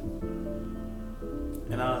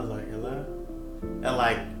 And I was like, hello? And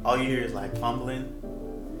like, all you hear is like fumbling.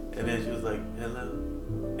 And then she was like, hello?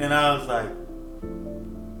 And I was like,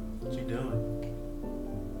 what you doing?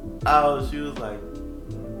 She was like,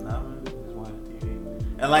 I'm just watching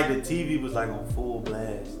TV. And like the TV was like on full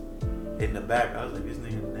blast in the back. I was like, this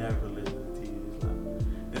nigga never listens to TV this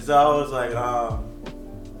loud. And so I was like,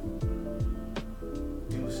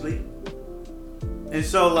 you asleep? And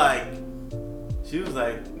so like, she was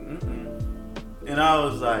like, mm-mm. And I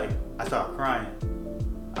was like, I started crying.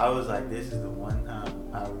 I was like, this is the one time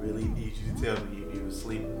I really need you to tell me if you were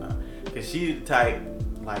asleep or not. Cause she the type,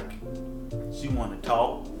 like, she wanna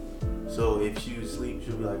talk. So if she was asleep,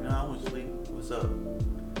 she'll be like, no, I was asleep. What's up?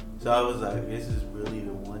 So I was like, this is really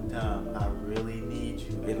the one time I really need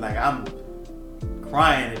you. And like, I'm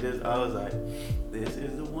crying at this. I was like, this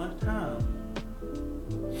is the one time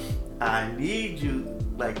I need you.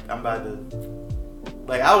 Like, I'm about to,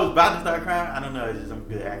 like, I was about to start crying. I don't know, it's just I'm a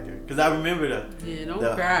good actor. Cause I remember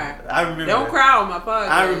Don't cry. I remember. Don't cry on my podcast.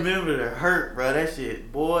 I remember the hurt, bro. That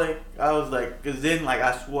shit, boy. I was like, cause then like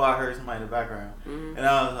I swore I heard somebody in the background, and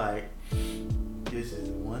I was like, this is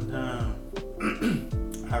the one time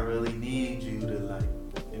I really need you to like.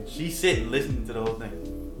 And she's sitting listening to the whole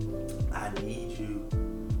thing. I need you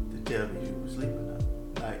to tell me you were asleep or not.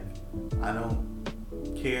 Like, I don't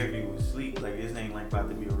care if you was asleep. Like, this ain't like about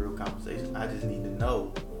to be a real conversation. I just need to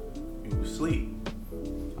know you was asleep.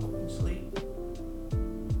 I was asleep.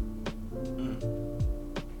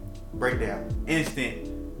 Breakdown.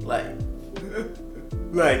 Instant. Like,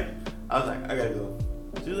 like, I was like, I gotta go.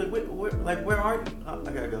 She was like, where are you? I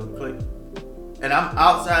gotta go. Click. And I'm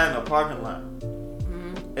outside in the parking lot.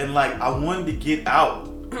 And like, I wanted to get out.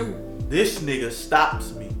 This nigga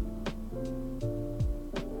stops me.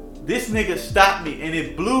 This nigga stopped me, and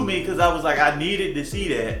it blew me because I was like, I needed to see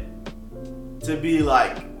that to be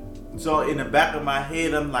like. So in the back of my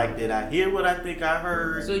head, I'm like, did I hear what I think I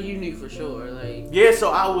heard? So you knew for sure, like. Yeah,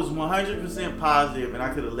 so I was 100% positive, and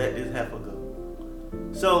I could have let this heifer go.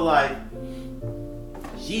 So like,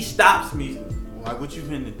 she stops me. Like, what you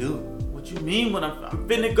finna do? What you mean when I'm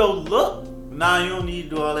finna go look? Nah, you don't need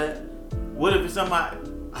to do all that. What if it's somebody?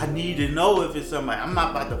 I need to know if it's somebody. I'm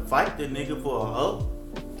not about to fight the nigga for a hoe.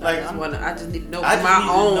 Like, I just need to know for I just my need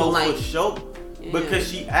own, to know like. for sure. Yeah.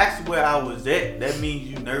 Because she asked where I was at. That means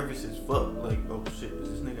you nervous as fuck. Like, oh shit, is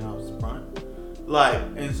this nigga out front? Like,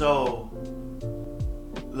 and so,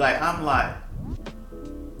 like, I'm like,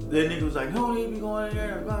 that nigga was like, no, need be going in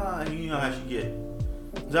there, blah, and you know how she get.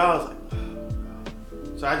 So I was like,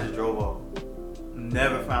 oh, so I just drove off.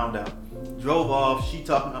 Never found out. Drove off. She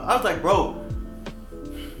talking. I was like, bro,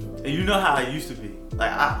 and you know how I used to be.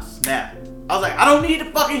 Like, I snapped. I was like, I don't need to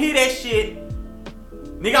fucking hear that shit.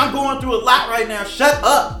 Nigga, I'm going through a lot right now. Shut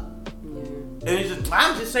up. And it's just,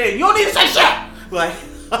 I'm just saying, you don't need to say shit. Like,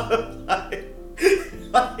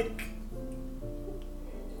 like,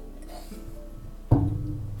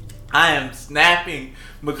 I am snapping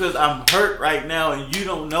because I'm hurt right now and you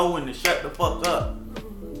don't know when to shut the fuck up.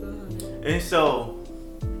 And so,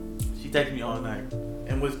 she texted me all night.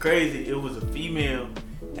 And what's crazy, it was a female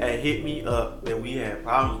that hit me up that we had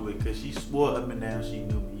problems with because she swore up and down she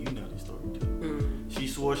knew me. You know this story too. She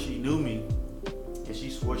swore she knew me, and she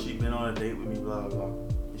swore she'd been on a date with me, blah, blah, blah.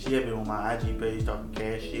 And she had been on my IG page talking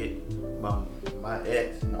cash shit about my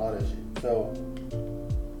ex and all that shit. So,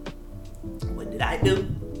 what did I do?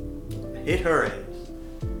 I hit her ass.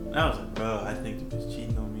 And I was like, bro, I think the bitch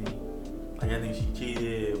cheating on me. Like, I think she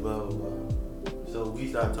cheated, blah, blah, blah. So, we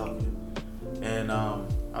started talking. And I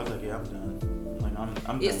was like, yeah, I'm done. Like,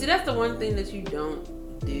 I'm Yeah, done. see, that's the one thing that you don't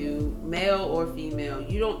do, male or female.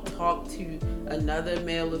 You don't talk to another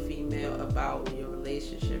male or female about your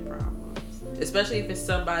relationship problems, especially if it's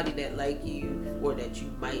somebody that like you or that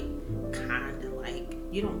you might kind of like.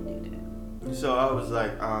 You don't do that. So I was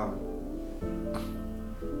like, I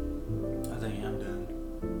think I'm done.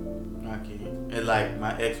 I can't. And like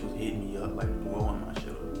my ex was hitting me up, like blowing my shit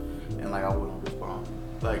up, and like I wouldn't respond.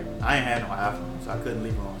 Like I ain't had no iPhone, so I couldn't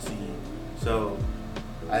leave her on scene. So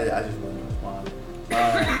I just wouldn't respond.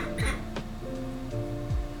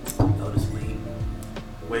 Go to sleep,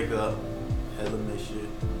 wake up, hella miss shit,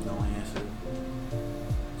 no answer.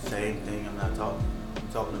 Same thing. I'm not talking. I'm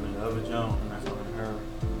talking to the other Joan. I'm not talking to her.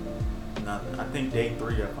 Nothing. I think day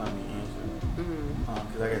 3 I finally answered.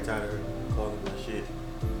 Cause I got tired of her calling my shit.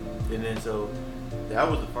 And then so that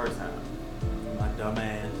was the first time. My dumb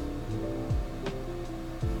ass.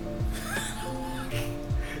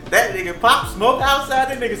 That nigga Pop Smoke outside.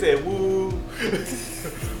 That nigga said woo.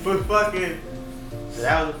 But fucking. So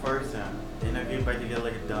that was the first time. And I get back together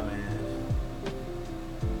like a dumbass.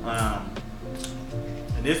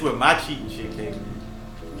 And this is where my cheating shit came in.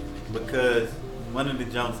 Because one of the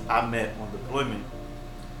junks I met on deployment,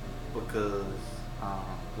 because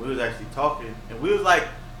we was actually talking, and we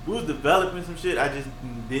was developing some shit. I just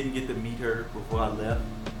didn't get to meet her before I left,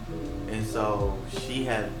 and so she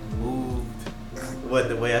had moved. What,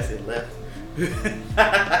 the way I said left?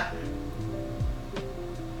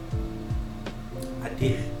 I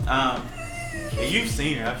did. And you've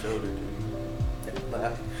seen her. I've showed her to you.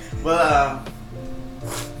 But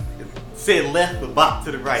said left but bop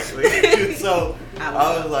to the right. So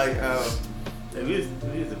I was like, we was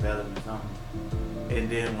developing something. And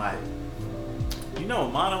then like, you know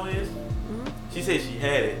what mono is? Mm-hmm. She said she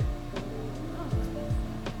had it.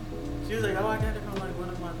 She was like, oh, I got it from like one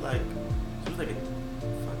of my like. She was like, I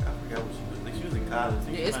forgot what she was. Like she was in college.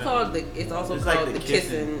 Yeah, it's called the. It's also called like the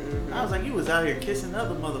kissing. Mm-hmm. I was like, you was out here kissing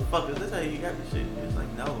other motherfuckers. That's how you got the shit. He was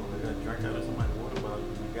like, no, I got drunk out of somebody's water bottle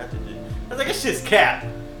and I got the shit. I was like, this shit's cap.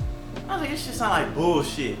 I was like, this shit sound like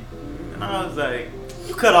bullshit. And I was like,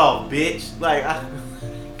 you cut off, bitch.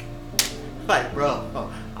 Like, bro,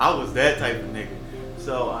 I was that type of nigga.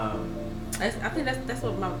 So, I think that's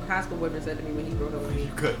what my high school boyfriend said to me when he broke up with me.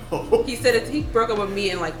 You cut off. He said he broke up with me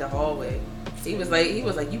in like the hallway. He was like,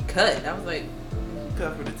 you cut. I was like, you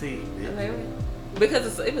cut for the team. Bitch. Like,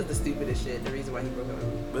 because it was the stupidest shit. The reason why he broke up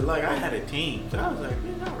with me. But like, I had a team, so I was like,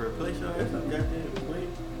 bitch, I'll replace your ass up goddamn quick.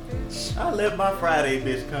 I let my Friday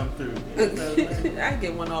bitch come through. I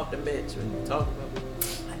get one off the bench when you talk about it.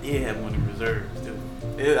 I did have one in reserve too.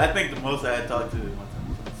 I think the most I had talked to one time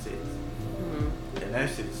was like 6. Mm-hmm. And that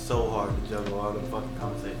shit is so hard to juggle all the fucking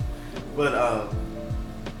conversations. But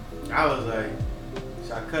I was like,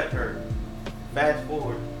 so I cut her. Fast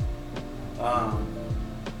forward,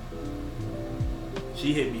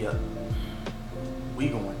 she hit me up. We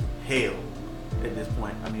going through hell at this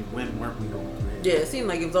point. I mean, when weren't we going through hell? Yeah, it seemed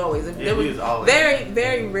like it was always. It was always. Very,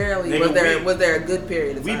 very rarely was there a good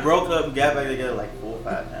period of time. We broke up and got back together like 4 or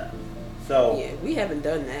 5 times. So yeah, we haven't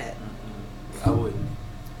done that. I wouldn't.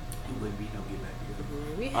 It wouldn't be no get back together.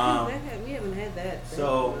 We haven't had that.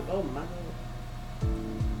 So oh my god.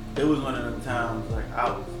 It was one of them times like I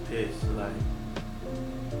was pissed, like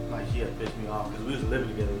she had pissed me off because we was living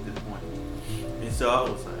together at this point. And so I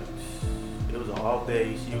was like, it was an off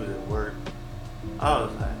day. She was at work. I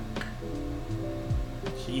was like,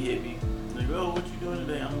 she hit me. Like, oh, what you doing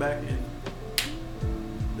today? I'm back in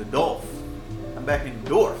the Dolph. I'm back in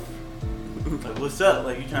Dorf. Like, what's up?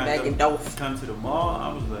 Like, you trying to come to the mall?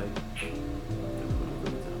 I was like, what am I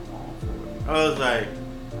coming to the mall for? I was like,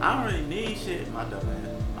 I don't really need shit. My dumb ass.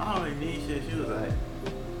 I don't really need shit. She was like,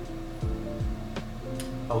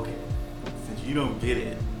 okay, since you don't get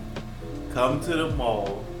it, come to the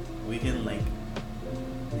mall, we can link.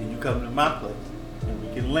 Then you come to my place, and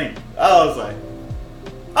we can link. I was like,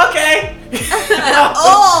 okay.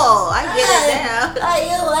 Oh, I get it now.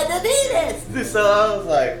 You want to do this. So I was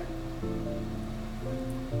like,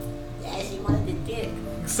 yeah, she wanted the dick.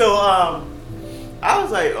 So I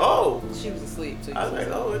was like, oh. She was asleep too. I was like,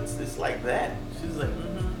 oh, it's like that. She was like,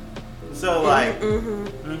 mm-hmm. So like,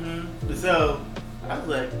 So I was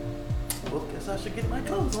like, well, guess I should get my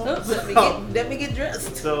clothes on. Let me get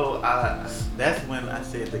dressed. So that's when I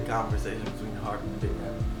said the conversation between the heart and the dick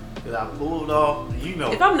happened. Because I pulled off, you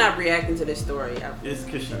know. If I'm not reacting to this story, it's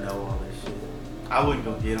because she know all that shit. I wouldn't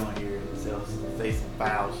go get on here and say some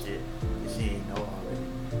foul shit that she ain't know already.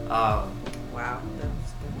 Wow,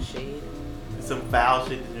 that's shade. Some foul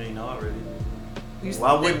shit that you ain't know already.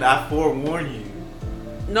 Why wouldn't I forewarn you?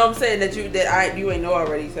 No, I'm saying that you ain't know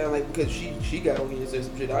already. Sound like because she got on here and said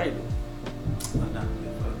some shit I ain't know. I'm not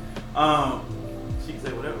gonna fuck. She can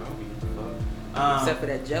say whatever. I don't give a fuck. Except for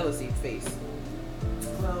that jealousy face.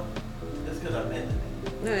 Well, that's because I met the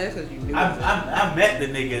nigga. No, that's because you knew. I met the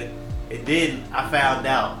nigga, and then I found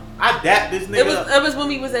out I dapped this nigga up. It was when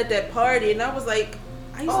we was at that party, and I was like,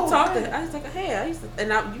 I used to talk to him. I was like, hey, I used to, and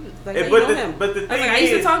you was like, hey, you know him. But the thing I was like, I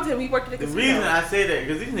used to talk to him. He worked at the casino. The reason I say that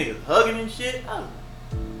because these niggas hugging and shit.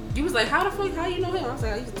 You was like, how you know him? I was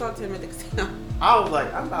like, I used to talk to him at the casino. I was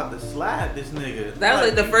like, I'm about to slide this nigga. That was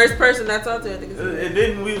like the first person I talked to at the casino. And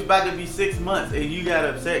then we was about to be 6 months, and you got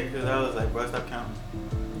upset because I was like, bro, stop counting.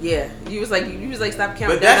 Yeah, you was like, stop counting.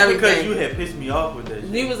 But that's everything. because you had pissed me off with that shit.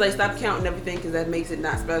 You was like, stop counting everything because that makes it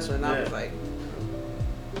not special. And I was like,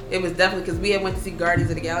 it was definitely because we had went to see Guardians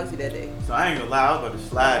of the Galaxy that day. So I ain't gonna lie, I was about to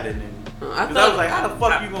slide that nigga. Because I was like, how the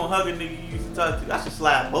fuck you gonna hug a nigga you used to talk to? I should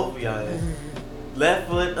slide both of y'all ass. Left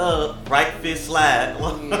foot up, right fist slide.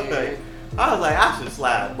 Yeah. I was like, I should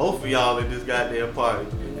slide both of y'all in this goddamn party.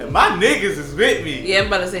 And my niggas is with me. Yeah, I'm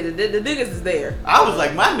about to say the niggas is there. I was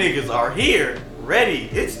like, my niggas are here, ready.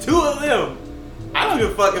 It's 2 of them. I don't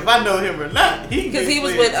give a fuck if I know him or not. Because he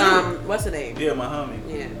was with what's the name? Yeah, my homie.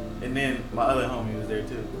 Yeah. And then my other homie was there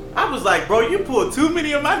too. I was like, bro, you pulled too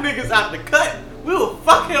many of my niggas out the cut. We will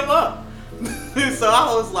fuck him up. So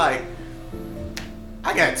I was like,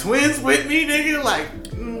 I got twins with me, nigga. Like,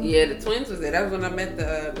 yeah, the twins was there. That was when I met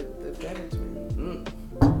the better twin.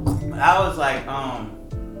 I was like,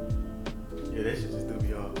 yeah, that shit just threw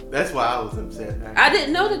me off. That's why I was upset. I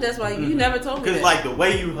didn't know that's why you never told me. Because like the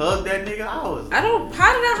way you hugged that nigga, how did I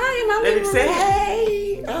hug him? They said,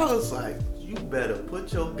 hey. I was like, you better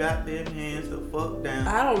put your goddamn hands the fuck down.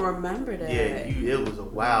 I don't remember that. Yeah, it was a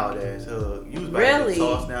wild ass hug. You was about to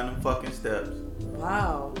toss down them fucking steps.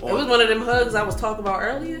 Wow. It was one of them hugs I was talking about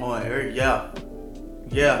earlier?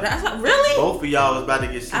 Yeah. That's not, really? Both of y'all was about to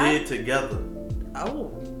get slid together.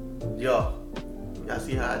 Oh. Y'all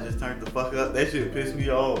see how I just turned the fuck up? That shit pissed me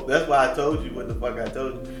off. That's why I told you what the fuck I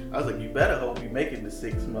told you. I was like, you better hope we make it to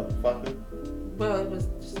 6, motherfucker. Well, it was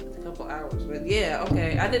just a couple hours. But yeah,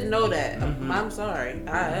 okay. I didn't know that. I'm sorry.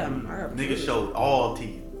 I am. Nigga showed all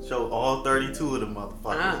teeth. Showed all 32 of them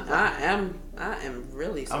motherfuckers. I am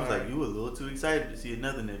really sorry. I was like, you a little too excited to see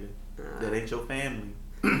another nigga that ain't your family.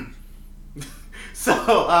 So,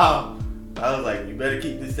 I was like, you better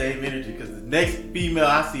keep the same energy because the next female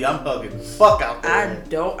I see, I'm hugging the fuck out there.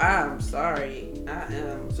 I'm sorry. I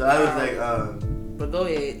am. So I was like, but go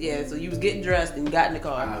ahead. Yeah, so you was getting dressed and got in the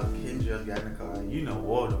car. I was getting dressed, got in the car. You know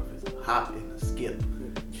Waldorf is a hop and a skip.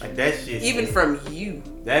 Like that shit. Even said, from you.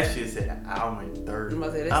 That shit said an hour and 30.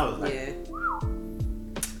 I was like, yeah.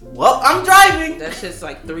 Well, I'm driving. That shit's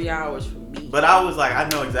like 3 hours for me. But I was like, I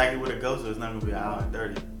know exactly where to go, so it's not gonna be an hour and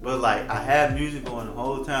 30. But like, I had music going the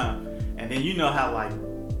whole time, and then you know how like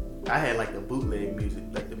I had like the bootleg music,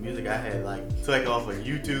 like the music I had like took off of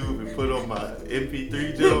YouTube and put on my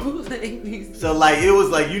MP3 joke. Bootleg music. So like it was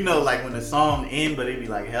like like when the song end, but it'd be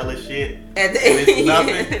like hella shit and it's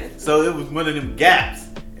nothing. Yeah. So it was one of them gaps,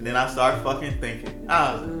 and then I started fucking thinking.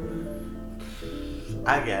 I was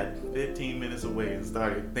I got 15 minutes away and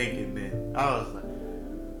started thinking. Then I was like,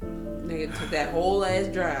 nigga took that whole ass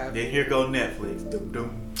drive. Then here go Netflix. Doom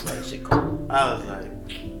doom. That shit cool. I was like,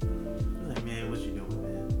 man, what you doing,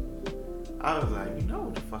 man? I was like, you know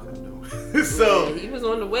what the fuck I'm doing. So yeah, he was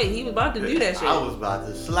on the way. He was about to do that shit. I was about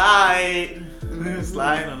to slide.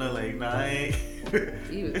 Slide on the late night.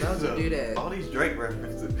 He was about to do that. All these Drake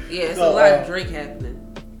references. Yeah, it's a lot of Drake happening.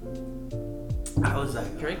 I was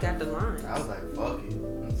like, Drake got the line. I was like, fuck it.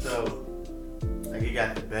 And so, like, it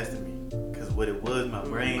got the best of me. Because what it was, my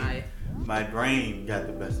brain brain got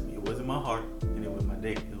the best of me. It wasn't my heart, and it was my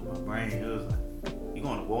dick. It was my brain. It was like, you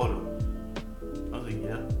going to Waldorf? I was like,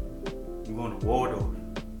 yeah. You going to Waldorf?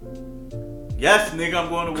 Yes, nigga, I'm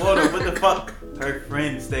going to Waldorf. What the fuck? Her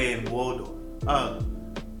friends stay in Waldorf. Oh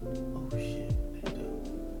shit, they do.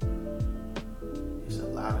 It's a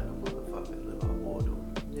lot of them motherfuckers live on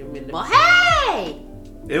Waldorf. Well, hey!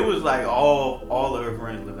 It was like all of her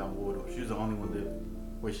friends lived on Waldorf. She was the only one lived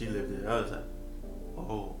where she lived at. I was like,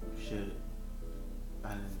 oh shit, I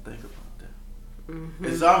didn't think about that. Mm-hmm.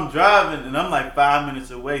 And so I'm driving and I'm like 5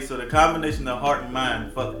 minutes away. So the combination of heart and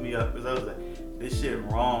mind fucked me up because I was like, this shit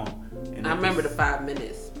wrong. And I remember the 5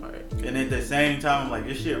 minutes part. And at the same time, I'm like,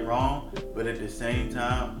 this shit wrong. But at the same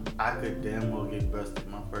time, I could damn well get busted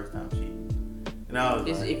my first time cheating. And I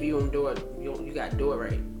was like, if you don't do it, you got to do it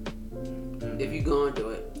right. Mm-hmm. If you gonna do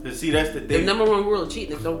it. Cause see, that's the thing. The number one rule of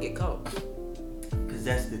cheating is don't get caught. Cause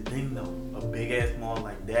that's the thing though. A big ass mall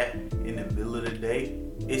like that in the middle of the day,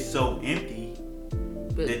 it's so empty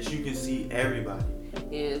that you can see everybody.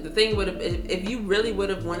 Yeah, the thing would have, if you really would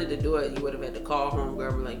have wanted to do it, you would have had to call home,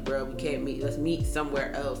 girl, and be like, bro, we can't meet. Let's meet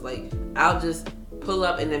somewhere else. Like, I'll just pull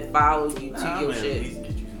up and then follow you to your shit. At least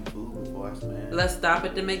get you some food before I smash. Let's stop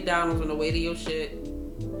at the McDonald's on the way to your shit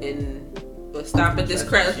and Let's stop at this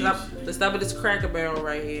Trust me, let's stop at this Cracker Barrel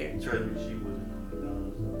right here. Trust me, she wasn't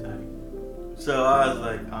on McDonald's. I'm telling you. So I was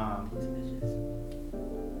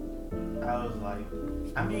like,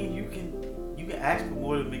 I mean, you can ask for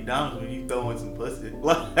more than McDonald's when you throwing some pussy.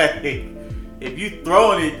 Like, if you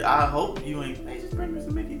throwing it, I hope you ain't. Hey, just bring me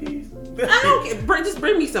some Mickey D's. I don't care. Just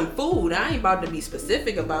bring me some food. I ain't about to be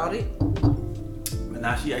specific about it. But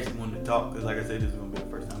now she actually wanted to talk because, like I said, this is gonna be the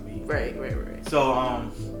first time meeting. Right. So I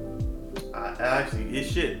actually, it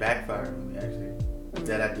shit backfired on me actually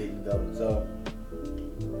that I didn't go. So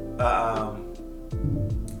I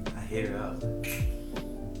hit her. I was like,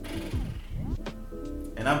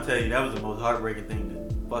 and I'm telling you, that was the most heartbreaking thing to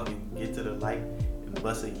fucking get to the light and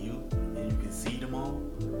bust at you and you can see them all.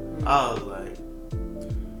 I was like,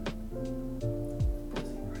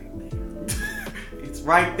 pussy right there. It's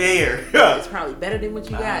right there. It's probably better than what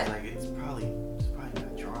you I got. was like, it's probably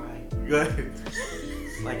not dry.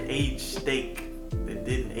 It's like aged steak that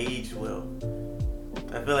didn't age well.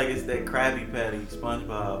 I feel like it's that Krabby Patty,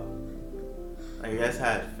 SpongeBob. Like that's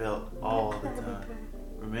how it felt all the time.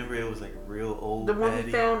 Remember, it was like real old. The one patty.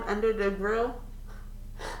 we found under the grill.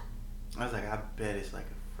 I was like, I bet it's like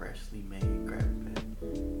a freshly made Krabby Patty.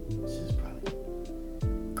 This is probably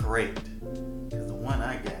great. Cause the one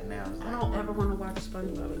I got now is like. I don't ever want to watch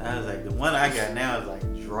SpongeBob again. I was like, the one I got now is like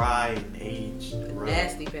dry and aged.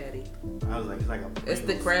 Nasty patty. I was like, it's like a. Pringles. It's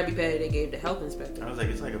the Krabby Patty they gave the health inspector. I was like,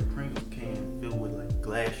 it's like a Pringles can filled with like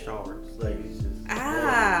glass shards. Like it's just.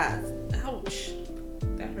 Ouch.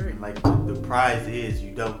 That hurt. Like the prize is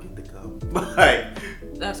you don't get to come. Like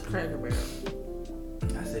that's Cracker Barrel.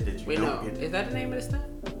 I said that you Wait, don't no. get. Is that the name of the stuff?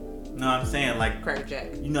 No, I'm saying like Cracker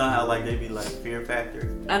Jack. you know how like they be like Fear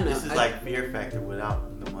Factor. I know. This is like Fear Factor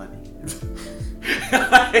without the money.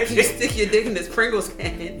 You stick your dick in this Pringles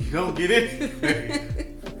can. You don't get it.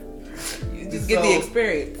 You just get the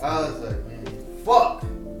experience. I was like, man, fuck.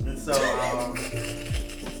 And so I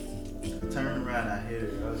turned around, I hit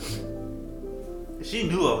her. I was like, she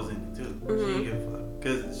knew I was in it too. She didn't give a fuck.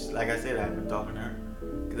 Cause like I said, I've been talking to her.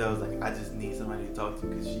 Cause I was like, I just need somebody to talk to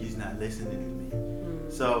because she's not listening to me.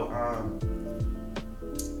 So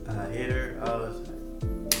I hit her. I was like,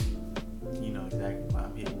 you know exactly why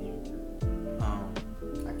I'm hitting you.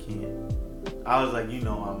 I can't. I was like, you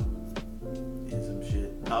know, I'm in some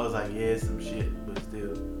shit. I was like, yeah, it's some shit, but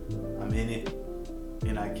still, I'm in it,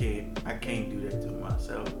 and I can't do that to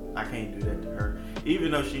myself. I can't do that to her,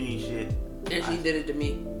 even though she ain't shit. And she did it to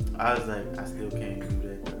me. I was like, I still can't do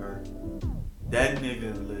that to her. That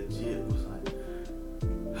nigga legit was like,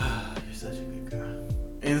 you're such a good guy.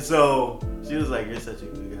 And so she was like, you're such a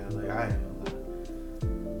good guy. Like, I ain't gonna lie.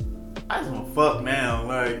 I just wanna fuck now.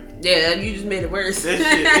 Like, yeah, you just made it worse. that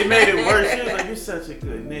shit, it made it worse. She was like, you're such a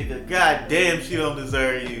good nigga. God damn, she don't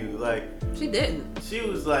deserve you. Like, she didn't. she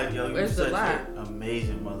was like, yo, you're Where's the such lie? an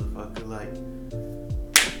amazing motherfucker. Like,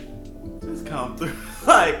 just come through.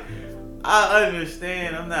 Like, I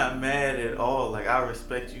understand. I'm not mad at all. Like, I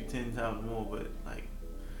respect you 10 times more, but like,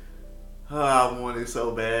 I want it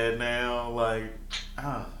so bad now. Like,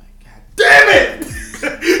 I was like, God damn it!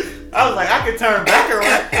 I was like, I could turn back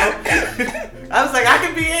around. I was like, I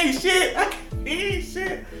can be ain't shit. I can be ain't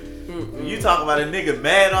shit. You talk about a nigga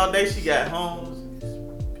mad all day. She got homes.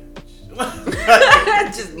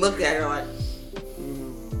 Just look at her like.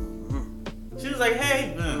 She was like,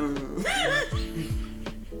 hey.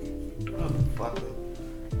 Motherfucker.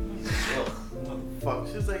 Motherfucker.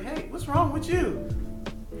 She was like, hey, what's wrong with you?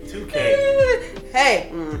 2K. Hey.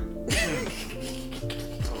 Motherfucker.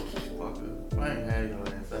 I ain't had your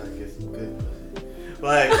ass out to get some good pussy.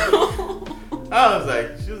 Like, I was like,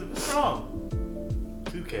 she was like, what's wrong?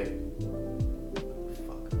 2K.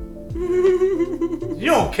 Motherfucker. You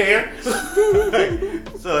don't care.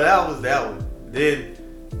 So that was that one. Then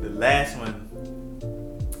the last one.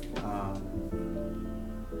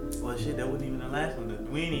 Well, shit, that wasn't even the last one.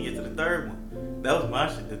 We didn't even get to the third one. That was my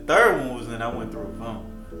shit. The third one was when I went through a phone.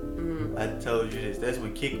 I told you this. That's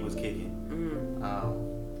when Kick was kicking.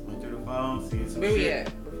 Went through the phone, see some Where shit. we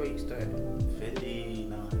at before you start?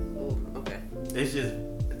 59. Oh, okay. It's just,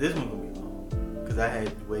 this one gonna be long. Because I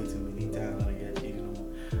had way too many times I got cheated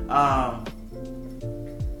on.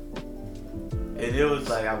 And it was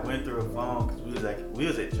like, I went through a phone because we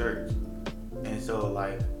was at church. And so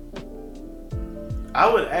like, I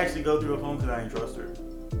would actually go through a phone because I didn't trust her.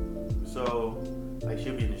 So, like,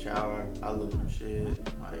 she'll be in the shower, I look at her shit,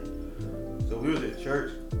 like, so we was at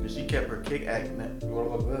church, and she kept her Kick app,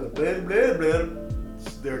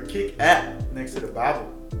 their Kick app next to the Bible.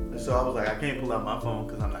 And so I was like, I can't pull out my phone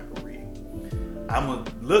because I'm not gonna read. I'm gonna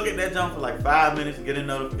look at that jump for like 5 minutes and get a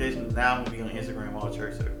notification. Now I'm gonna be on Instagram all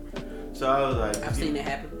church service. So I was like, I've seen it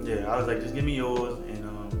happen. Yeah, I was like, just give me yours and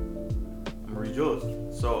I'm gonna read yours.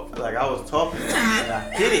 So like I was talking and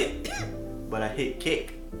I hit it, but I hit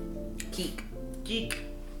kick. Geek.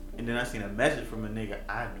 And then I seen a message from a nigga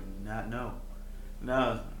I do not know.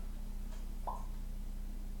 No.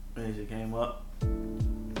 And it just came up.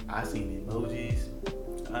 I seen emojis.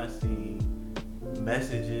 I seen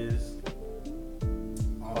messages.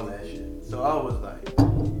 All that shit. So I was like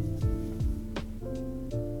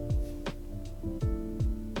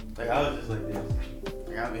I was just like this.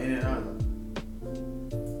 Like I'm in it and I was like,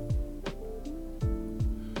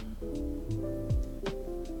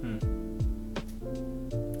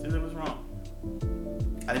 what's wrong?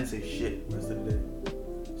 I didn't say shit the rest of the day.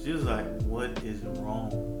 She was like, what is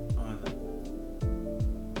wrong? I was like,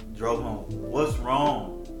 drove home. What's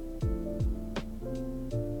wrong?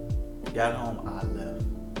 Got home, I left.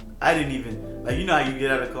 I didn't even, like, you know how you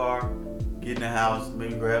get out of the car, get in the house,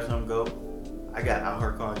 maybe grab something, go. I got out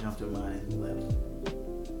her car, jumped in mine, and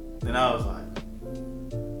left. Then I was like,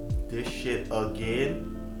 this shit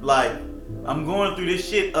again? Like, I'm going through this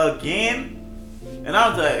shit again? And I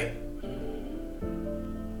was like,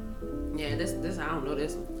 yeah, this I don't know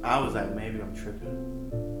this one. I was like, maybe I'm tripping.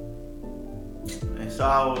 And so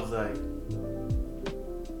I was like,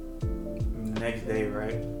 the next day,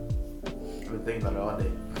 right? I've been thinking about it all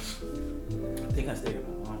day. I think I stayed at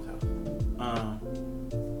my mom's house.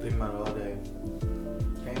 Thinking about it all day.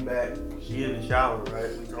 Came back, she in the shower,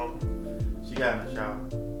 right? We talking. She got in the shower.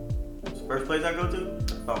 What's the first place I go to?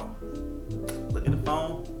 The phone. Look at the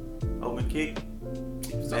phone, open kick,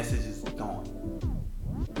 message is gone.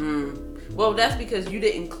 Well, that's because you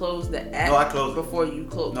didn't close the app. No, I closed it. Before you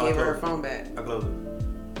gave her phone back. I closed it.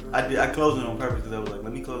 I closed it on purpose because I was like,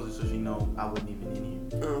 let me close it so she know I wasn't even in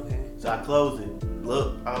here. Oh, okay. So I closed it.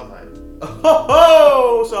 Look, I was like,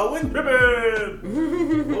 oh, so I went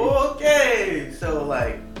tripping. Okay. So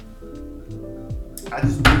like, I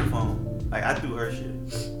just threw the phone. Like I threw her shit.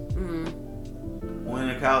 Went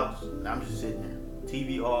in the couch. I'm just sitting there,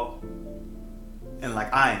 TV off, and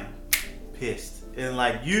like I am pissed. And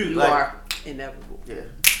like you like, are inevitable. Yeah,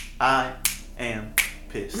 I am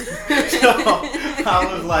pissed. So I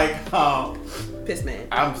was like, pissed man.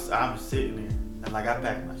 I'm sitting there and like I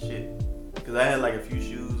packed my shit because I had like a few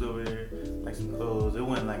shoes over there, like some clothes. It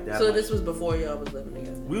wasn't like that. So much. this was before y'all was living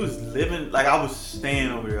together. We was living like I was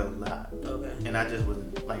staying over there a lot. Okay. And I just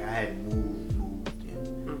wasn't like I hadn't moved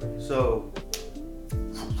in. Okay. So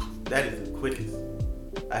that is the quickest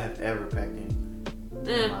I have ever packed anything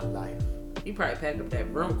in my life. You probably packed up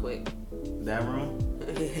that room quick. That room?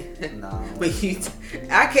 Nah. But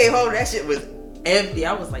I came home, that shit was empty.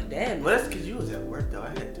 I was like, damn. Well, that's because you was at work though. I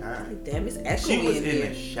had time. Damn, it's echoey. She was in here.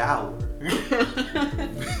 the shower.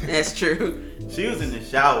 That's true. She was in the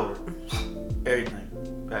shower.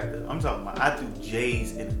 Everything packed up. I'm talking about I threw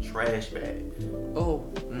J's in a trash bag. Oh.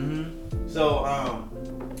 So I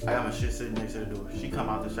got my shit sitting next to the door. She come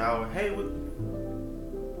out the shower. Hey, what's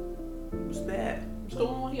that? What's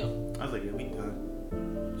going on here? I was like, yeah, we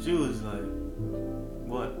done. She was like,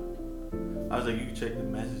 what? I was like, you can check the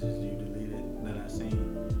messages you deleted that I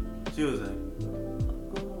seen. She was like,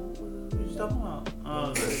 what you talking about? I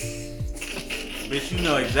was like, bitch, you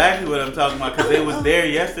know exactly what I'm talking about because they was there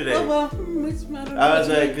yesterday. I was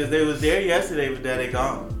like, because they was there yesterday, but that they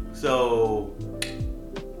gone. So,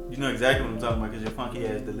 you know exactly what I'm talking about because your funky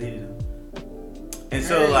ass deleted them. And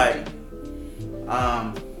so, like,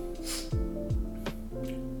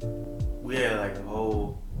 we had like a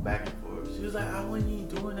whole back and forth. She was like, I wasn't even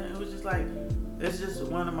doing that. It was just like, it's just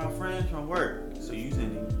one of my friends from work. So you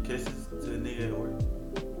sending kisses to the nigga at work?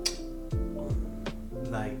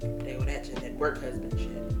 Like, they were that work husband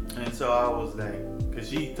shit. And so I was like, cause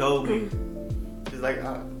she told me, she's like,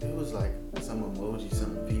 it was like some emoji,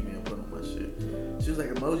 some female put on my shit. She was like,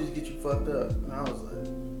 emojis get you fucked up. And I was like,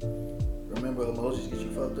 remember emojis get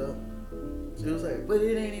you fucked up? She was like, but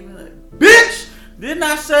it ain't even like, bitch! Didn't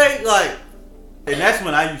I say like, and that's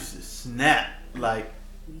when I used to snap, like,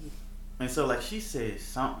 and so like she said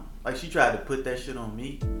something, like she tried to put that shit on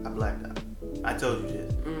me. I blacked out. I told you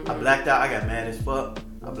this. I blacked out. I got mad as fuck.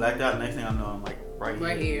 I blacked out. Next thing I know, I'm like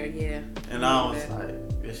right here. Yeah. And I was like,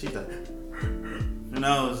 and she's like, and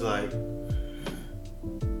I was like,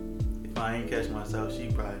 if I ain't catch myself,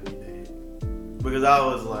 she'd probably be dead. Because I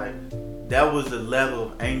was like, that was the level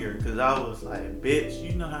of anger. Because I was like, bitch,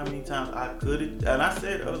 you know how many times I could have, and I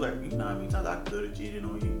said, I was like, you know how many times I could have cheated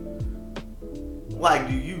on you? Like,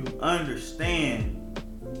 do you understand?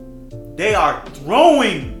 They are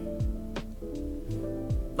throwing.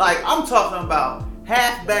 Like, I'm talking about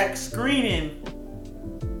halfback screening.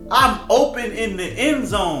 I'm open in the end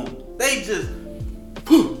zone. They just,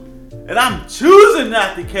 poof. and I'm choosing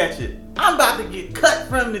not to catch it. I'm about to get cut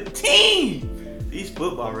from the team. These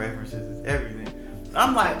football references is everything.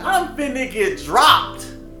 I'm like, I'm finna get dropped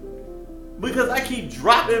because I keep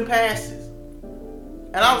dropping passes.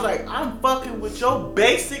 And I was like, I'm fucking with your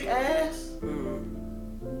basic ass.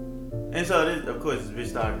 And so, this, of course, this bitch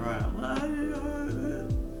started crying.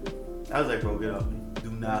 I was like, bro, get off me.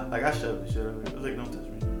 Do not. Like, I shoved the shit out of her. I was like, don't touch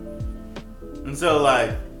me. And so,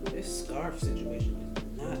 like, this scarf situation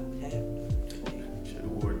is not happening today. Should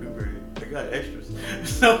have wore a new braid. I got extras.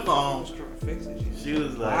 So, I was trying to fix it. she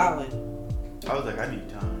was like, Wildin'. I was like, I need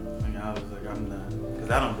time. I was like, I'm done. Because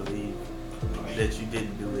I don't believe that you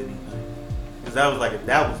didn't do anything. Because I was like, if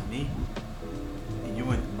that was me, and you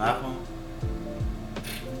went to my phone,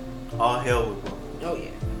 all hell would broke. Oh yeah.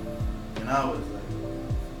 And I was like,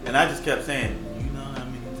 and I just kept saying, you know how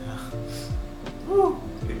many times? Woo,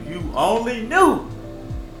 if you only knew.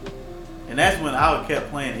 And that's when I kept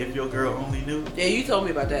playing If Your Girl Only Knew. Yeah, you told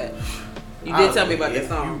me about that. You did tell me about that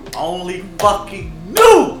song. If you only fucking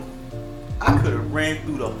knew, I could have ran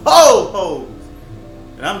through the whole hose.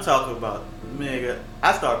 And I'm talking about, nigga,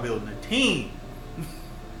 I started building a team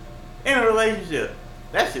in a relationship.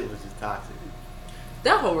 That shit was just toxic.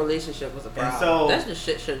 That whole relationship was a problem. And so that just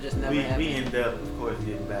shit should just never happen. We ended up, of course,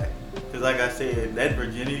 getting back. Because like I said, that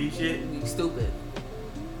virginity shit. You stupid.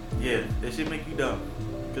 Yeah, that shit make you dumb.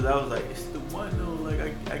 Because I was like, it's the one though. Like,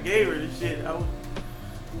 I gave her this shit. I was,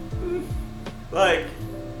 like,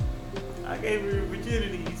 I gave her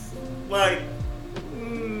virginities. Like,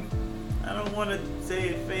 I don't want to say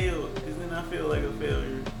it failed. Because then I feel like a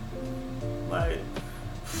failure. Like,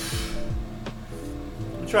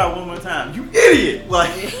 try one more time. You idiot!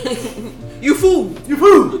 Like, you fool! You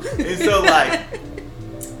fool! And so, like,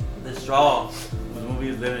 the straw was when we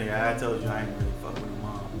was living here. I told you I ain't really fuck with her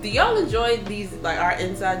mom. Do y'all enjoy these, like, our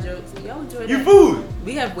inside jokes? Do y'all enjoy You that? fool!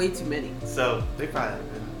 We have way too many. So, they probably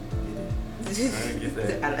get it. I didn't get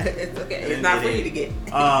that. It's okay. It's not for you to get.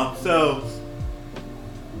 So,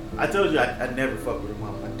 I told you I never fucked with her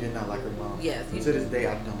mom. I did not like her mom. Yes. To this day,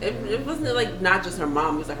 I don't. It wasn't like not just her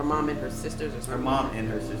mom. It was like her mom and her sisters or something. Her mom and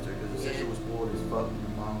her sister, because her sister was spoiled as fuck, and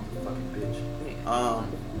her mom was a fucking bitch. Yeah.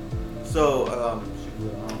 So, she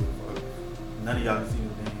was, fuck. None of y'all can see no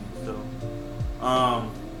thing. So,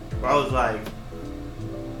 I was like,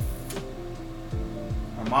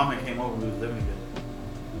 her mom had came over, we was living together.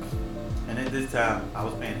 And at this time, I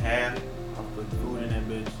was paying half. I was putting food in that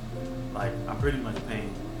bitch. Like, I'm pretty much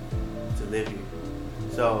paying to live here.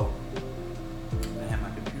 So, I had my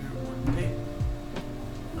computer on the table.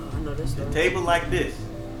 Oh, I know this A story. table like this.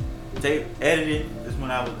 Tape editing. This is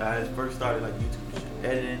when I first started like YouTube shit.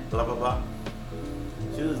 Editing, blah blah blah.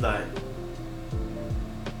 She was like,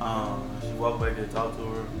 she walked back there, talked to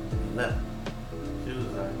her, and left. She was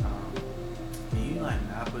like, can you like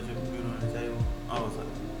not put your computer on the table? I was like,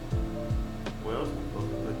 where else am I supposed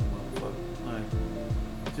to put the motherfucker? Like,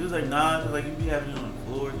 she was like, nah, she's like, you be having it on the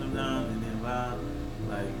floor sometimes, and then blah,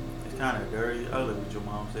 like, it's kind of dirty. I was like, what your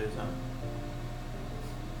mom said something?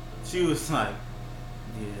 She was like,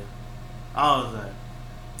 yeah. I was like,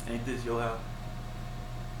 ain't this your house?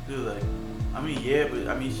 She was like, I mean, yeah, but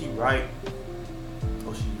I mean, she right.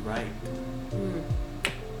 Oh, she right.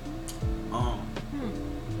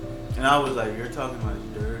 And I was like, you're talking about it's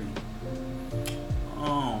dirty.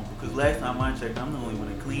 Because last time I checked, I'm the only one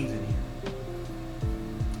that cleans in here.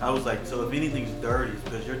 I was like, so if anything's dirty, it's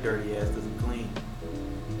because your dirty ass doesn't clean.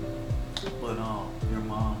 But your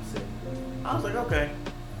mom said, I was like, okay.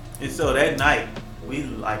 And so that night, we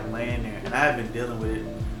like laying there, and I had been dealing with it.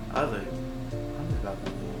 I was like, I'm just about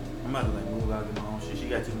to leave. I'm about to like move out, get my own shit. She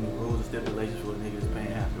got too many rules and stipulations for a nigga that's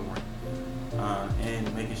paying half your rent,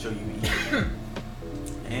 and making sure you eat,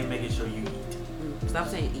 and making sure you eat. Stop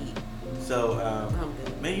saying eat. So, I'm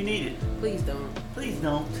good. man, you need it. Please don't. Please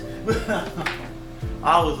don't.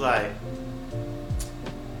 I was like,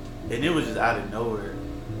 and it was just out of nowhere.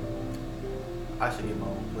 I should get my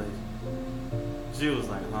own place. She was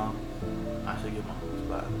like, huh? I should get my own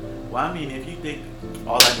spot. Well, I mean, if you think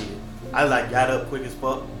all I needed, I like got up quick as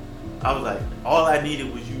fuck. I was like, all I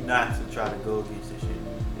needed was you not to try to go against this shit.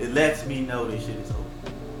 It lets me know this shit is over.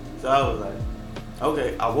 So I was like,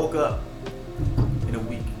 okay. I woke up in a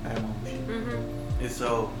week. I had my own shit. Mm-hmm. And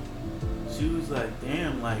so she was like,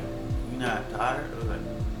 damn, like, you not tired? I was like,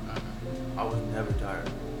 I was never tired.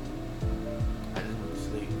 I just went to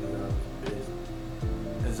sleep because I was pissed.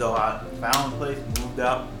 And so I found a place, moved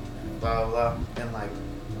out, blah, blah, blah. And like,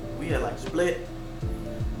 we had like split,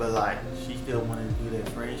 but like, she still wanted to do that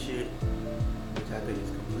friend shit, which I think is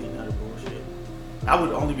complete and utter bullshit. I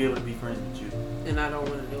would only be able to be friends with you. And I don't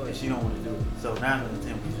want to do And it. she don't want to do it. So 9 out of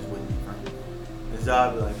 10, we just wouldn't be friends. And so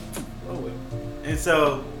I'd be like, Oh well. And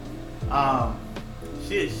so,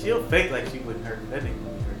 she'll fake like she wouldn't hurt. That nigga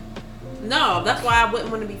gonna be hurt. No, that's why I wouldn't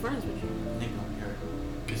want to be friends with you. Nigga gonna be hurt.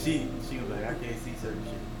 Cause she was like, I can't see certain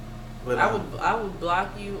shit. But I would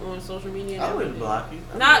block you on social media. And I wouldn't everything. block you.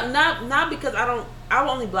 Not because I don't. I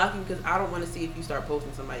will only block you because I don't want to see if you start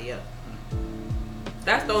posting somebody else.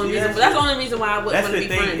 That's the only reason. That's the only reason why I wouldn't want to be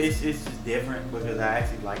friends. It's just different because I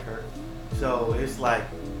actually like her. So it's like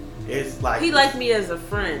he liked me as a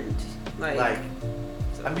friend. Like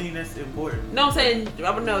I mean that's important. No, I'm saying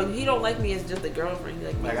no. He don't like me as just a girlfriend. He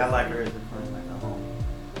like me. Like I like her as a friend, like a home.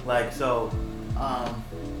 Like so, I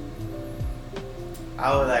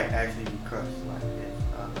would like actually be crushed like this.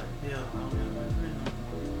 I was like, hell, I don't have my friend no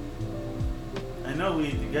more. I know we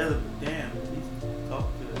ain't together, but damn, at least talk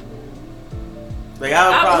to her. Like I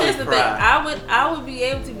would probably here's the cry. thing. I would be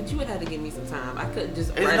able to, but you would have to give me some time. I couldn't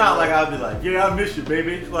just. It's not like I'd be like, yeah, I miss you,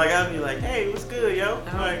 baby. Like I'd be like, hey, what's good, yo?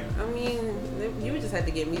 Like, I mean, you would just have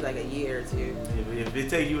to give me like a year or two. If it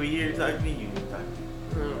take you a year to talk to me, you can talk to me.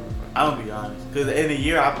 Hmm. I'm gonna be honest, because in a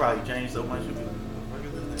year I probably changed so much. You'll be like, what the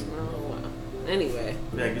fuck is this nigga? Oh wow. Anyway.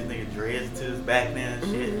 Be like this nigga dreads to his back now and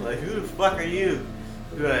shit. Mm-hmm. Like who the fuck are you?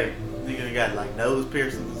 Be like nigga got like nose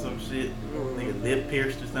piercings or some shit. Mm-hmm. Nigga lip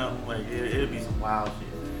pierced or something. Like it'll be some wild shit.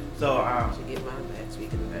 So I should get mine back.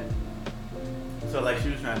 Speaking of that. So like she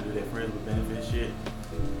was trying to do that friends with benefits shit,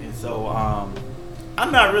 and so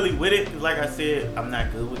I'm not really with it because like I said I'm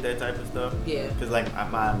not good with that type of stuff. Yeah. Because like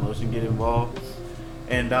my emotion get involved,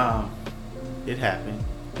 and it happened,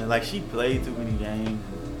 and like she played too many games,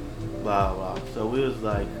 and blah blah. So it was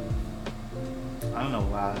like I don't know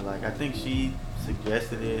why. Like I think she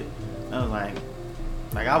suggested it. And I was like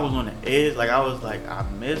I was on the edge. Like I was like I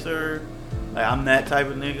miss her. Like I'm that type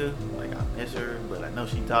of nigga. Like I miss her, but I know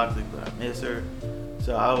she toxic, but I miss her.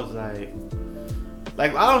 So I was like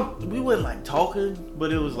we wasn't like talking,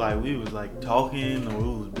 but it was like we was like talking or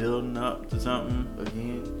we was building up to something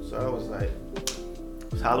again. So I was like,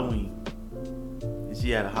 it's Halloween. And she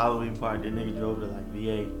had a Halloween party. That nigga drove to like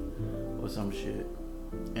VA or some shit.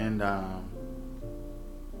 And I'm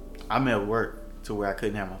at work to where I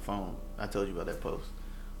couldn't have my phone. I told you about that post.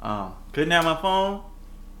 Couldn't have my phone.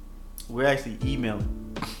 We're actually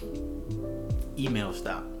emailing. Email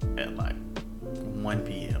stopped at like 1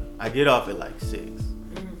 p.m. I get off at like 6.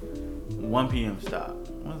 1 p.m. stop.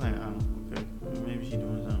 I was like, oh, okay, maybe she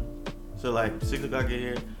doing something. So like 6 o'clock get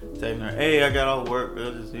here, texting her, hey, I got off work.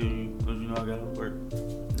 I'll just hear you because you know I got off work.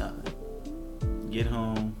 Nothing. Get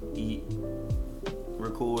home, eat,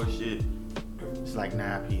 record shit. It's like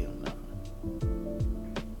 9 p.m. Nothing.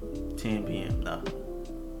 10 p.m. Nothing.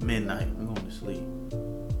 Midnight. I'm going to sleep.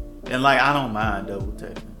 And like I don't mind double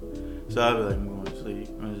texting. So I'll be like, I'm going to sleep.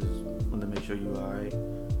 I just want to make sure you alright.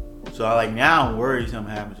 So I like now I'm worried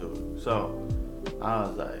something happened to her. So I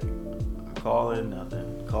was like, I call her,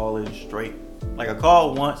 nothing. Call her straight. Like I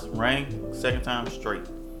called once, rang, second time straight.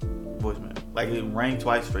 Voicemail. Like it rang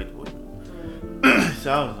twice straight to voicemail.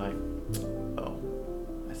 So I was like, oh,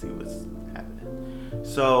 I see what's happening.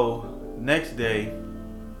 So next day,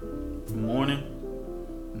 morning,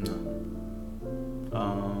 no.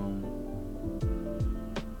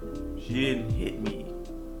 She didn't hit me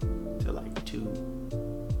till like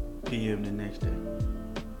 2 p.m. the next day.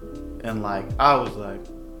 And like, I was like,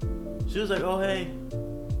 she was like, oh, hey.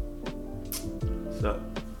 What's up?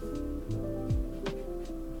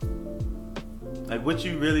 Like, what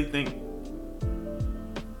you really think?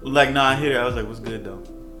 Like, nah, I hit her. I was like, what's good though?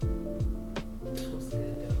 What's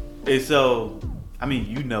good though? And so, I mean,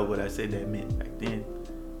 you know what I said that meant back then.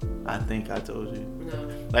 I think I told you. No.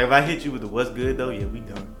 Like, if I hit you with the what's good though, yeah, we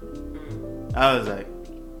done. I was like,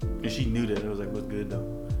 and she knew that. I was like, what's good though?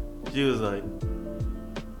 She was like,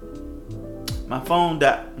 my phone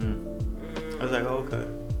died. I was like, oh, okay,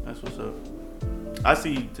 that's what's up. I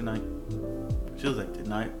see you tonight. She was like,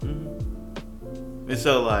 tonight? And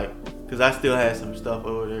so like, cause I still had some stuff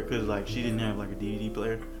over there, cause like she didn't have like a DVD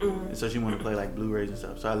player, and so she wanted to play like Blu-rays and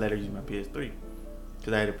stuff. So I let her use my PS3,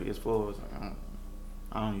 cause I had a PS4. I was like,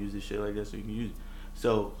 I don't use this shit like that, so you can use it.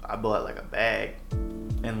 So I bought like a bag,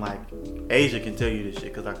 and like Asia can tell you this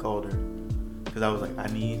shit because I called her, because I was like, I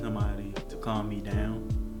need somebody to calm me down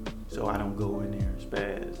so I don't go in there and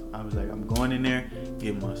spaz. I was like, I'm going in there,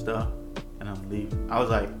 get my stuff, and I'm leaving. I was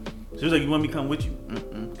like, she was like, you want me to come with you?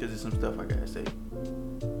 Because there's some stuff I gotta say.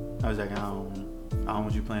 I was like, I don't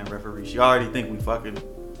want you playing referee. She already think we fucking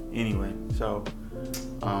anyway. So, You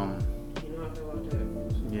know I feel about that.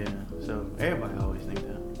 yeah. So everybody always think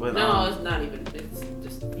that. But, no, it's not even. It's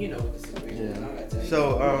just you know what the situation is. I gotta tell you.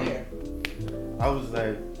 So There. I was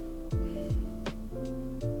like,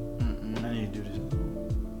 I need to do this.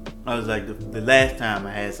 I was like, the last time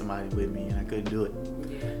I had somebody with me and I couldn't do it.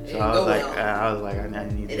 Yeah. So I was like, I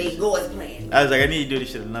need to It do ain't this. go as planned. I was like, I need to do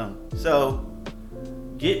this shit alone. So,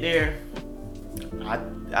 get there.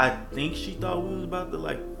 I think she thought we was about to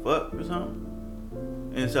like fuck or something.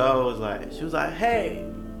 And so I was like, she was like, hey,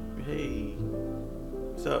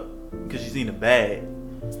 what's up? Because she seen the bag.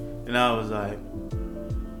 And I was like,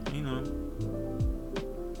 you know.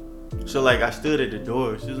 So like I stood at the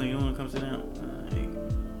door. She was like, you want to come sit down?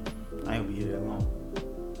 I ain't gonna be here that long.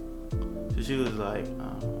 So she was like,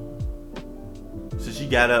 so she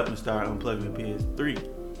got up and started unplugging the PS3.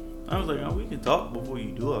 I was like, oh, we can talk before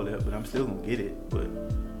you do all that, but I'm still gonna get it. But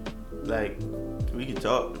like, we can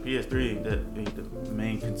talk. The PS3 ain't the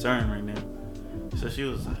main concern right now. So she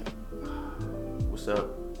was like, what's up?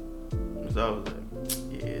 So I was like,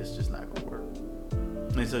 yeah, it's just not gonna work.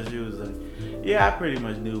 And so she was like, yeah, I pretty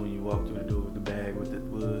much knew when you walked through the door with the bag what it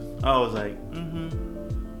was. I was like,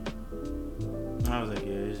 I was like,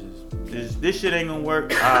 yeah, it's just this shit ain't gonna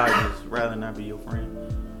work. I'd just rather not be your friend.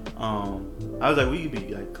 I was like, we could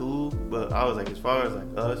be like cool, but I was like, as far as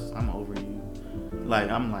like us, I'm over you.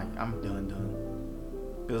 I'm done.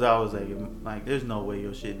 Cause I was like, there's no way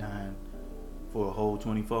your shit dying for a whole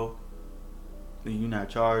 24. Then you not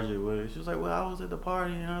charged or whatever. She was like, well, I was at the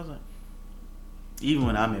party, and I was like, even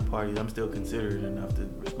when I'm at parties, I'm still considerate enough to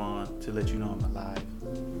respond to let you know I'm alive.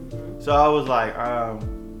 So I was like,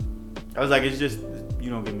 it's just you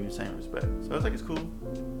don't give me the same respect. So I was like, it's cool.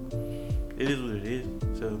 It is what it is.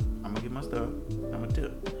 So I'm gonna get my stuff. I'm gonna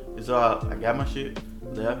tip. And so I got my shit,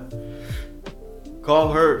 left.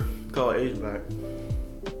 Call Asia back.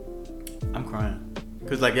 I'm crying.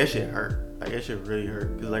 Cause like that shit hurt. Like that shit really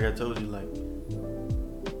hurt. Cause like I told you, like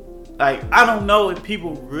I don't know if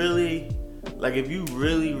people really, like if you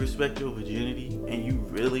really respect your virginity and you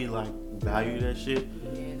really like value that shit.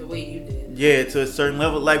 Yeah, the way you did. Yeah, to a certain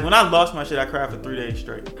level. Like when I lost my shit, I cried for 3 days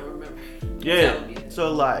straight. I remember. Yeah.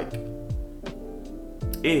 So like,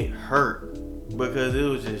 it hurt because it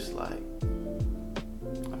was just like,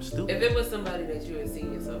 I'm stupid. If it was somebody that you had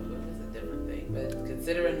seen yourself with, it's a different thing. But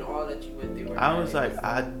considering all that you went through, I was like,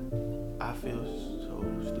 I feel so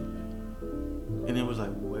stupid. And it was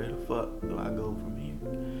like, where the fuck do I go from here?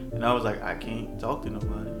 And I was like, I can't talk to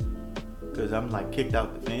nobody because I'm like kicked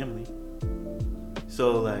out the family.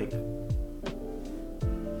 So like,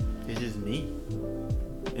 it's just me.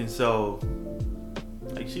 And so,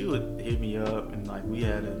 like she would hit me up and like we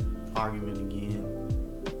had an argument again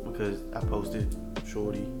because I posted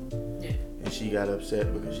Shorty. Yeah. And she got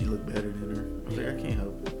upset because she looked better than her. I was like, I can't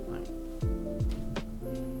help it. Like,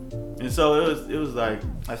 and so it was like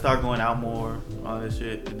I started going out more, all that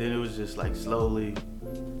shit. And then it was just like slowly,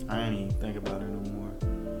 I didn't even think about her no more.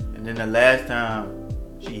 And then the last time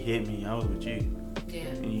she hit me, I was with you. Yeah.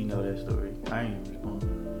 And you know that story. I ain't even respond.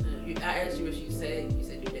 I asked you what you said. You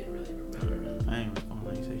said you didn't really remember. I ain't respond. I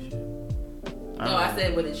ain't say shit. No, I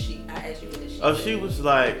said what did she? I asked you what did she? Oh, she was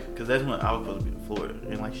like, cause that's when I was supposed to be in Florida,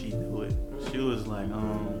 and like she knew it. She was like,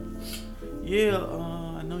 yeah,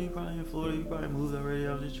 I know you probably in Florida. You probably moved already.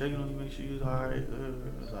 I was just checking on you, make sure you was alright. I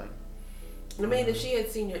was like, I mean, if she had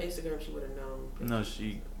seen your Instagram, she would have known. no,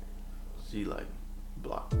 she like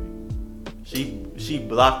blocked me. She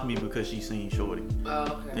blocked me because she seen Shorty. Oh,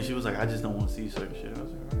 okay. And she was like, I just don't want to see certain shit. I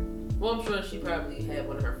was like, alright. Well, I'm sure she probably had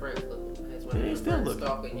one of her friends looking. Has one of her still friends looking.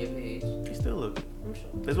 stalking your page. He still looking. I'm sure.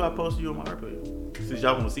 That's why I posted you on my heart page. Since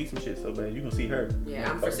y'all want to see some shit so bad, you gonna see her. Yeah,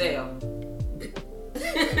 I'm for sale.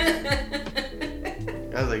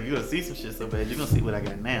 I was like, you gonna see some shit so bad, you're gonna see what I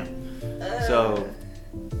got now. So,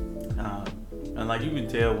 and like you can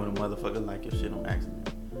tell when a motherfucker like your shit on accident,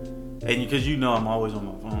 and because you know I'm always on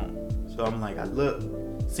my phone, so I'm like, I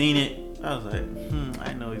looked, seen it, I was like,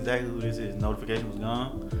 I know exactly who this is. Notification was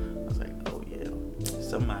gone. I was like, oh yeah,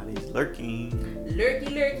 somebody's lurking.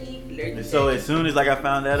 Lurky. And so as soon as like I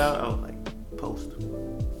found that out, I was like, post.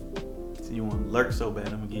 So you want to lurk so bad,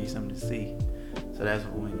 I'm gonna give you something to see. So that's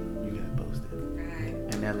when you got posted. Right.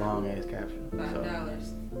 And that long ass caption.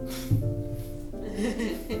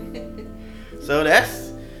 $5. So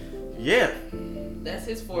that's, yeah. That's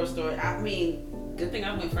his 4 story. I mean, good thing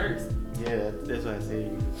I went first. Yeah, that's what I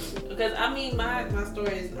said. Because I mean, my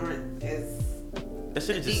stories aren't as. That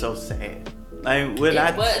shit is just so sad. Like but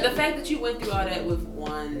the fact that you went through all that with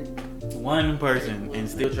one person and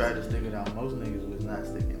still tried to stick it out, most niggas was not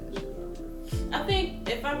sticking that shit out. I think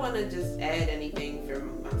if I want to just add anything for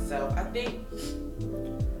myself, I think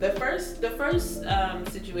the first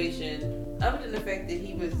situation, other than the fact that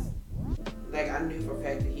he was like, I knew for a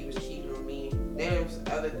fact that he was cheating on me. There's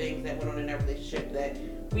other things that went on in that relationship that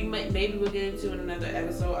we maybe we'll get into in another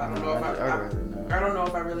episode. I don't know if I don't know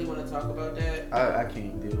if I really want to talk about that. I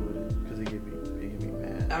can't deal with it because it get me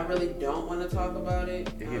mad. I really don't want to talk about it.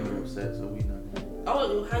 It get me upset, so we not.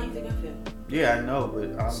 Oh, how do you think I feel? Yeah, I know,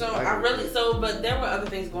 but but there were other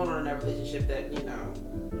things going on in that relationship that, you know,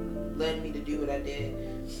 led me to do what I did.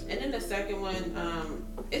 And then the second one,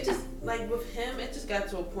 it just, like, with him, it just got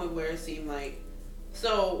to a point where it seemed like,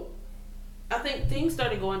 so I think things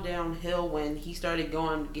started going downhill when he started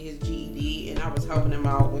going to get his GED, and I was helping him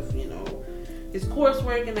out with, you know, his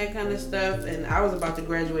coursework and that kind of stuff. And I was about to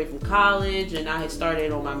graduate from college, and I had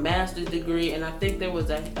started on my master's degree, and I think there was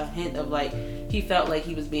a hint of, like, he felt like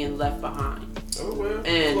he was being left behind. Oh, well.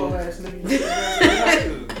 And slow ass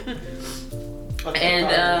nigga.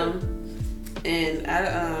 and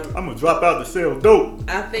I'm gonna drop out to sell dope.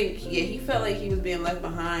 I think, he felt like he was being left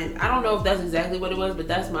behind. I don't know if that's exactly what it was, but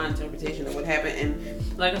that's my interpretation of what happened.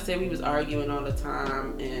 And like I said, we was arguing all the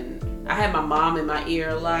time, and I had my mom in my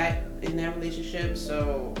ear a lot in that relationship.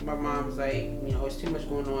 So my mom was like, you know, it's too much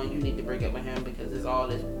going on. You need to break up with him because there's all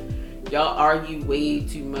this. Y'all argue way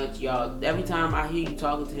too much. Y'all, every time I hear you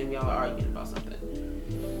talking to him, y'all are arguing about something.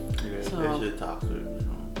 Yeah, So, that shit toxic.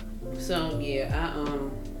 So yeah,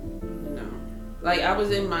 like I was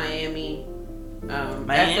in Miami.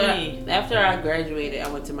 After I graduated, I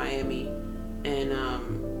went to Miami, and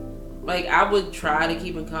like I would try to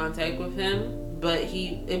keep in contact with him, but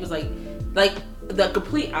it was like the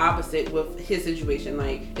complete opposite with his situation.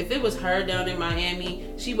 Like if it was her down in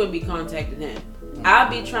Miami, she wouldn't be contacting him. I'd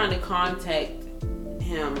be trying to contact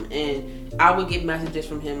him, and I would get messages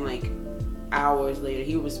from him like hours later.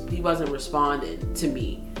 He wasn't responding to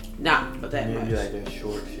me. Not that much. Like that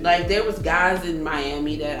short shit. Like there was guys in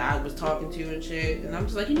Miami that I was talking to and shit, and I'm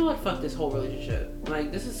just like, you know what? Fuck this whole relationship.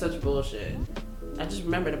 Like this is such bullshit. I just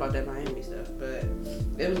remembered about that Miami stuff, but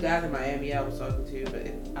it was guys in Miami I was talking to, but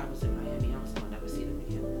if I was in Miami, I was gonna never see them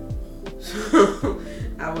again. So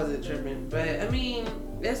I wasn't tripping, but I mean,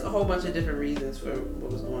 there's a whole bunch of different reasons for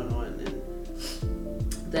what was going on, and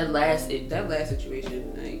that last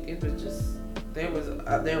situation, like it was just there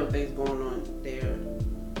were things going on there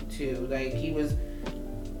too. Like he was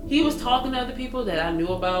talking to other people that I knew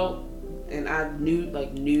about, and I knew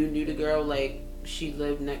the girl. Like she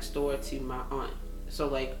lived next door to my aunt, so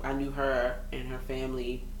like I knew her and her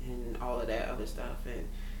family and all of that other stuff, and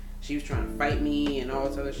she was trying to fight me and all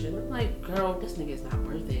this other shit. I'm like, girl, this nigga is not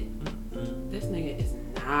worth it. This nigga is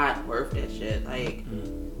not worth that shit. Like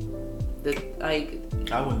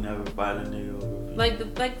I would never fight a nigga over.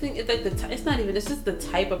 It's not even. It's just the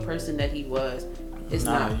type of person that he was. It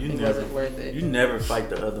wasn't worth it. You never fight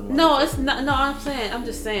the other one. No, it's not. No, I'm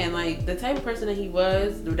just saying, like the type of person that he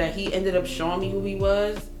was, that he ended up showing me who he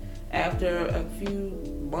was after a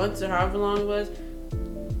few months or however long it was.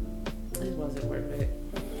 It wasn't worth it.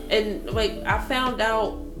 And like I found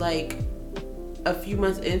out like a few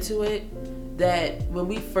months into it that when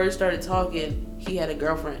we first started talking, he had a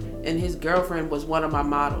girlfriend, and his girlfriend was one of my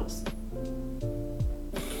models.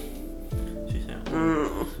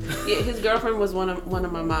 Yeah, his girlfriend was one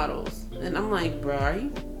of my models, and I'm like, bro, are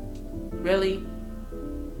you really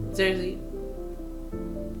seriously?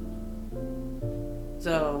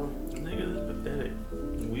 So nigga, that's pathetic.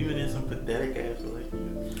 We've been in some pathetic ass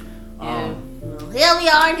relationships. Yeah. Here we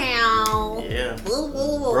are now. Yeah. Woo,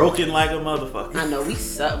 woo, woo. Broken like a motherfucker. I know we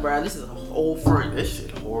suck, bro. This is a whole front. This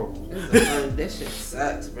shit horrible. This shit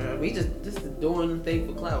sucks, bro. This is doing the thing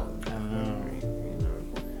for clout. I know.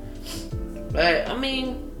 But I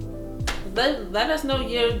mean, let us know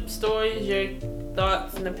your stories, your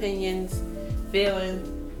thoughts and opinions, feelings.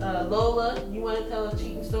 Lola, you want to tell a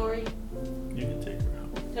cheating story? You can take her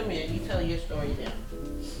out. Come here, you tell your story now.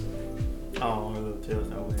 Oh, her little tail's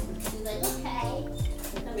not winning. She's like, okay.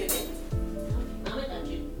 Come here, baby. I'm gonna touch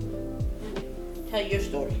you. Tell your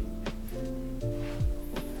story.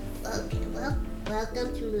 Okay, well,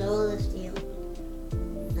 welcome to Lola's Deal.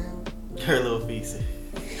 Her little feces.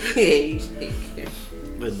 Yeah,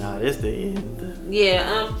 But nah, that's the end.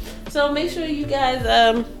 Yeah, so make sure you guys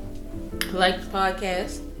like the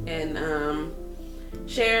podcast and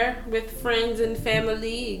share with friends and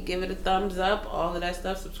family, give it a thumbs up, all of that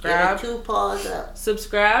stuff. Subscribe. Give it 2 paws up.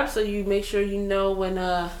 Subscribe so you make sure you know when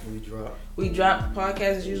we drop.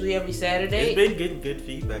 Podcast is usually every Saturday. It's been getting good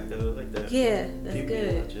feedback though, like that. Yeah, that's People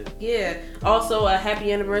watch good. it. Yeah. Also, a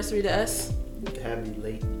happy anniversary to us. Have me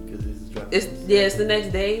late because this is dropping. It's the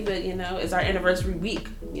next day, but you know it's our anniversary week.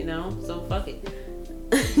 You know, so fuck it.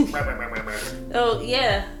 Oh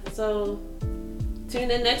yeah, so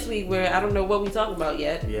tune in next week where I don't know what we talking about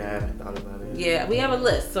yet. Yeah, I haven't thought about it. Yeah, we have a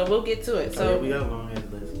list, so we'll get to it. So we have a long ass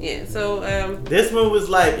list. Yeah, so This one was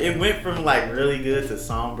like, it went from like really good to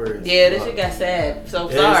somber. yeah, this shit got sad. So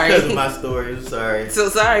It's sorry. because of my story. I'm sorry. So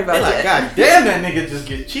sorry about They like, that. God damn, that nigga just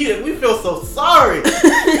get cheated. We feel so sorry.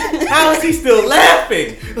 How is he still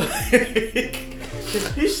laughing?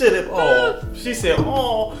 He should have. Oh, she said,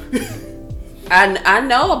 oh. I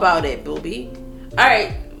know about it, booby. All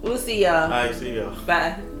right, we'll see y'all. All right, see y'all.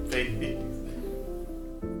 Bye. Peace.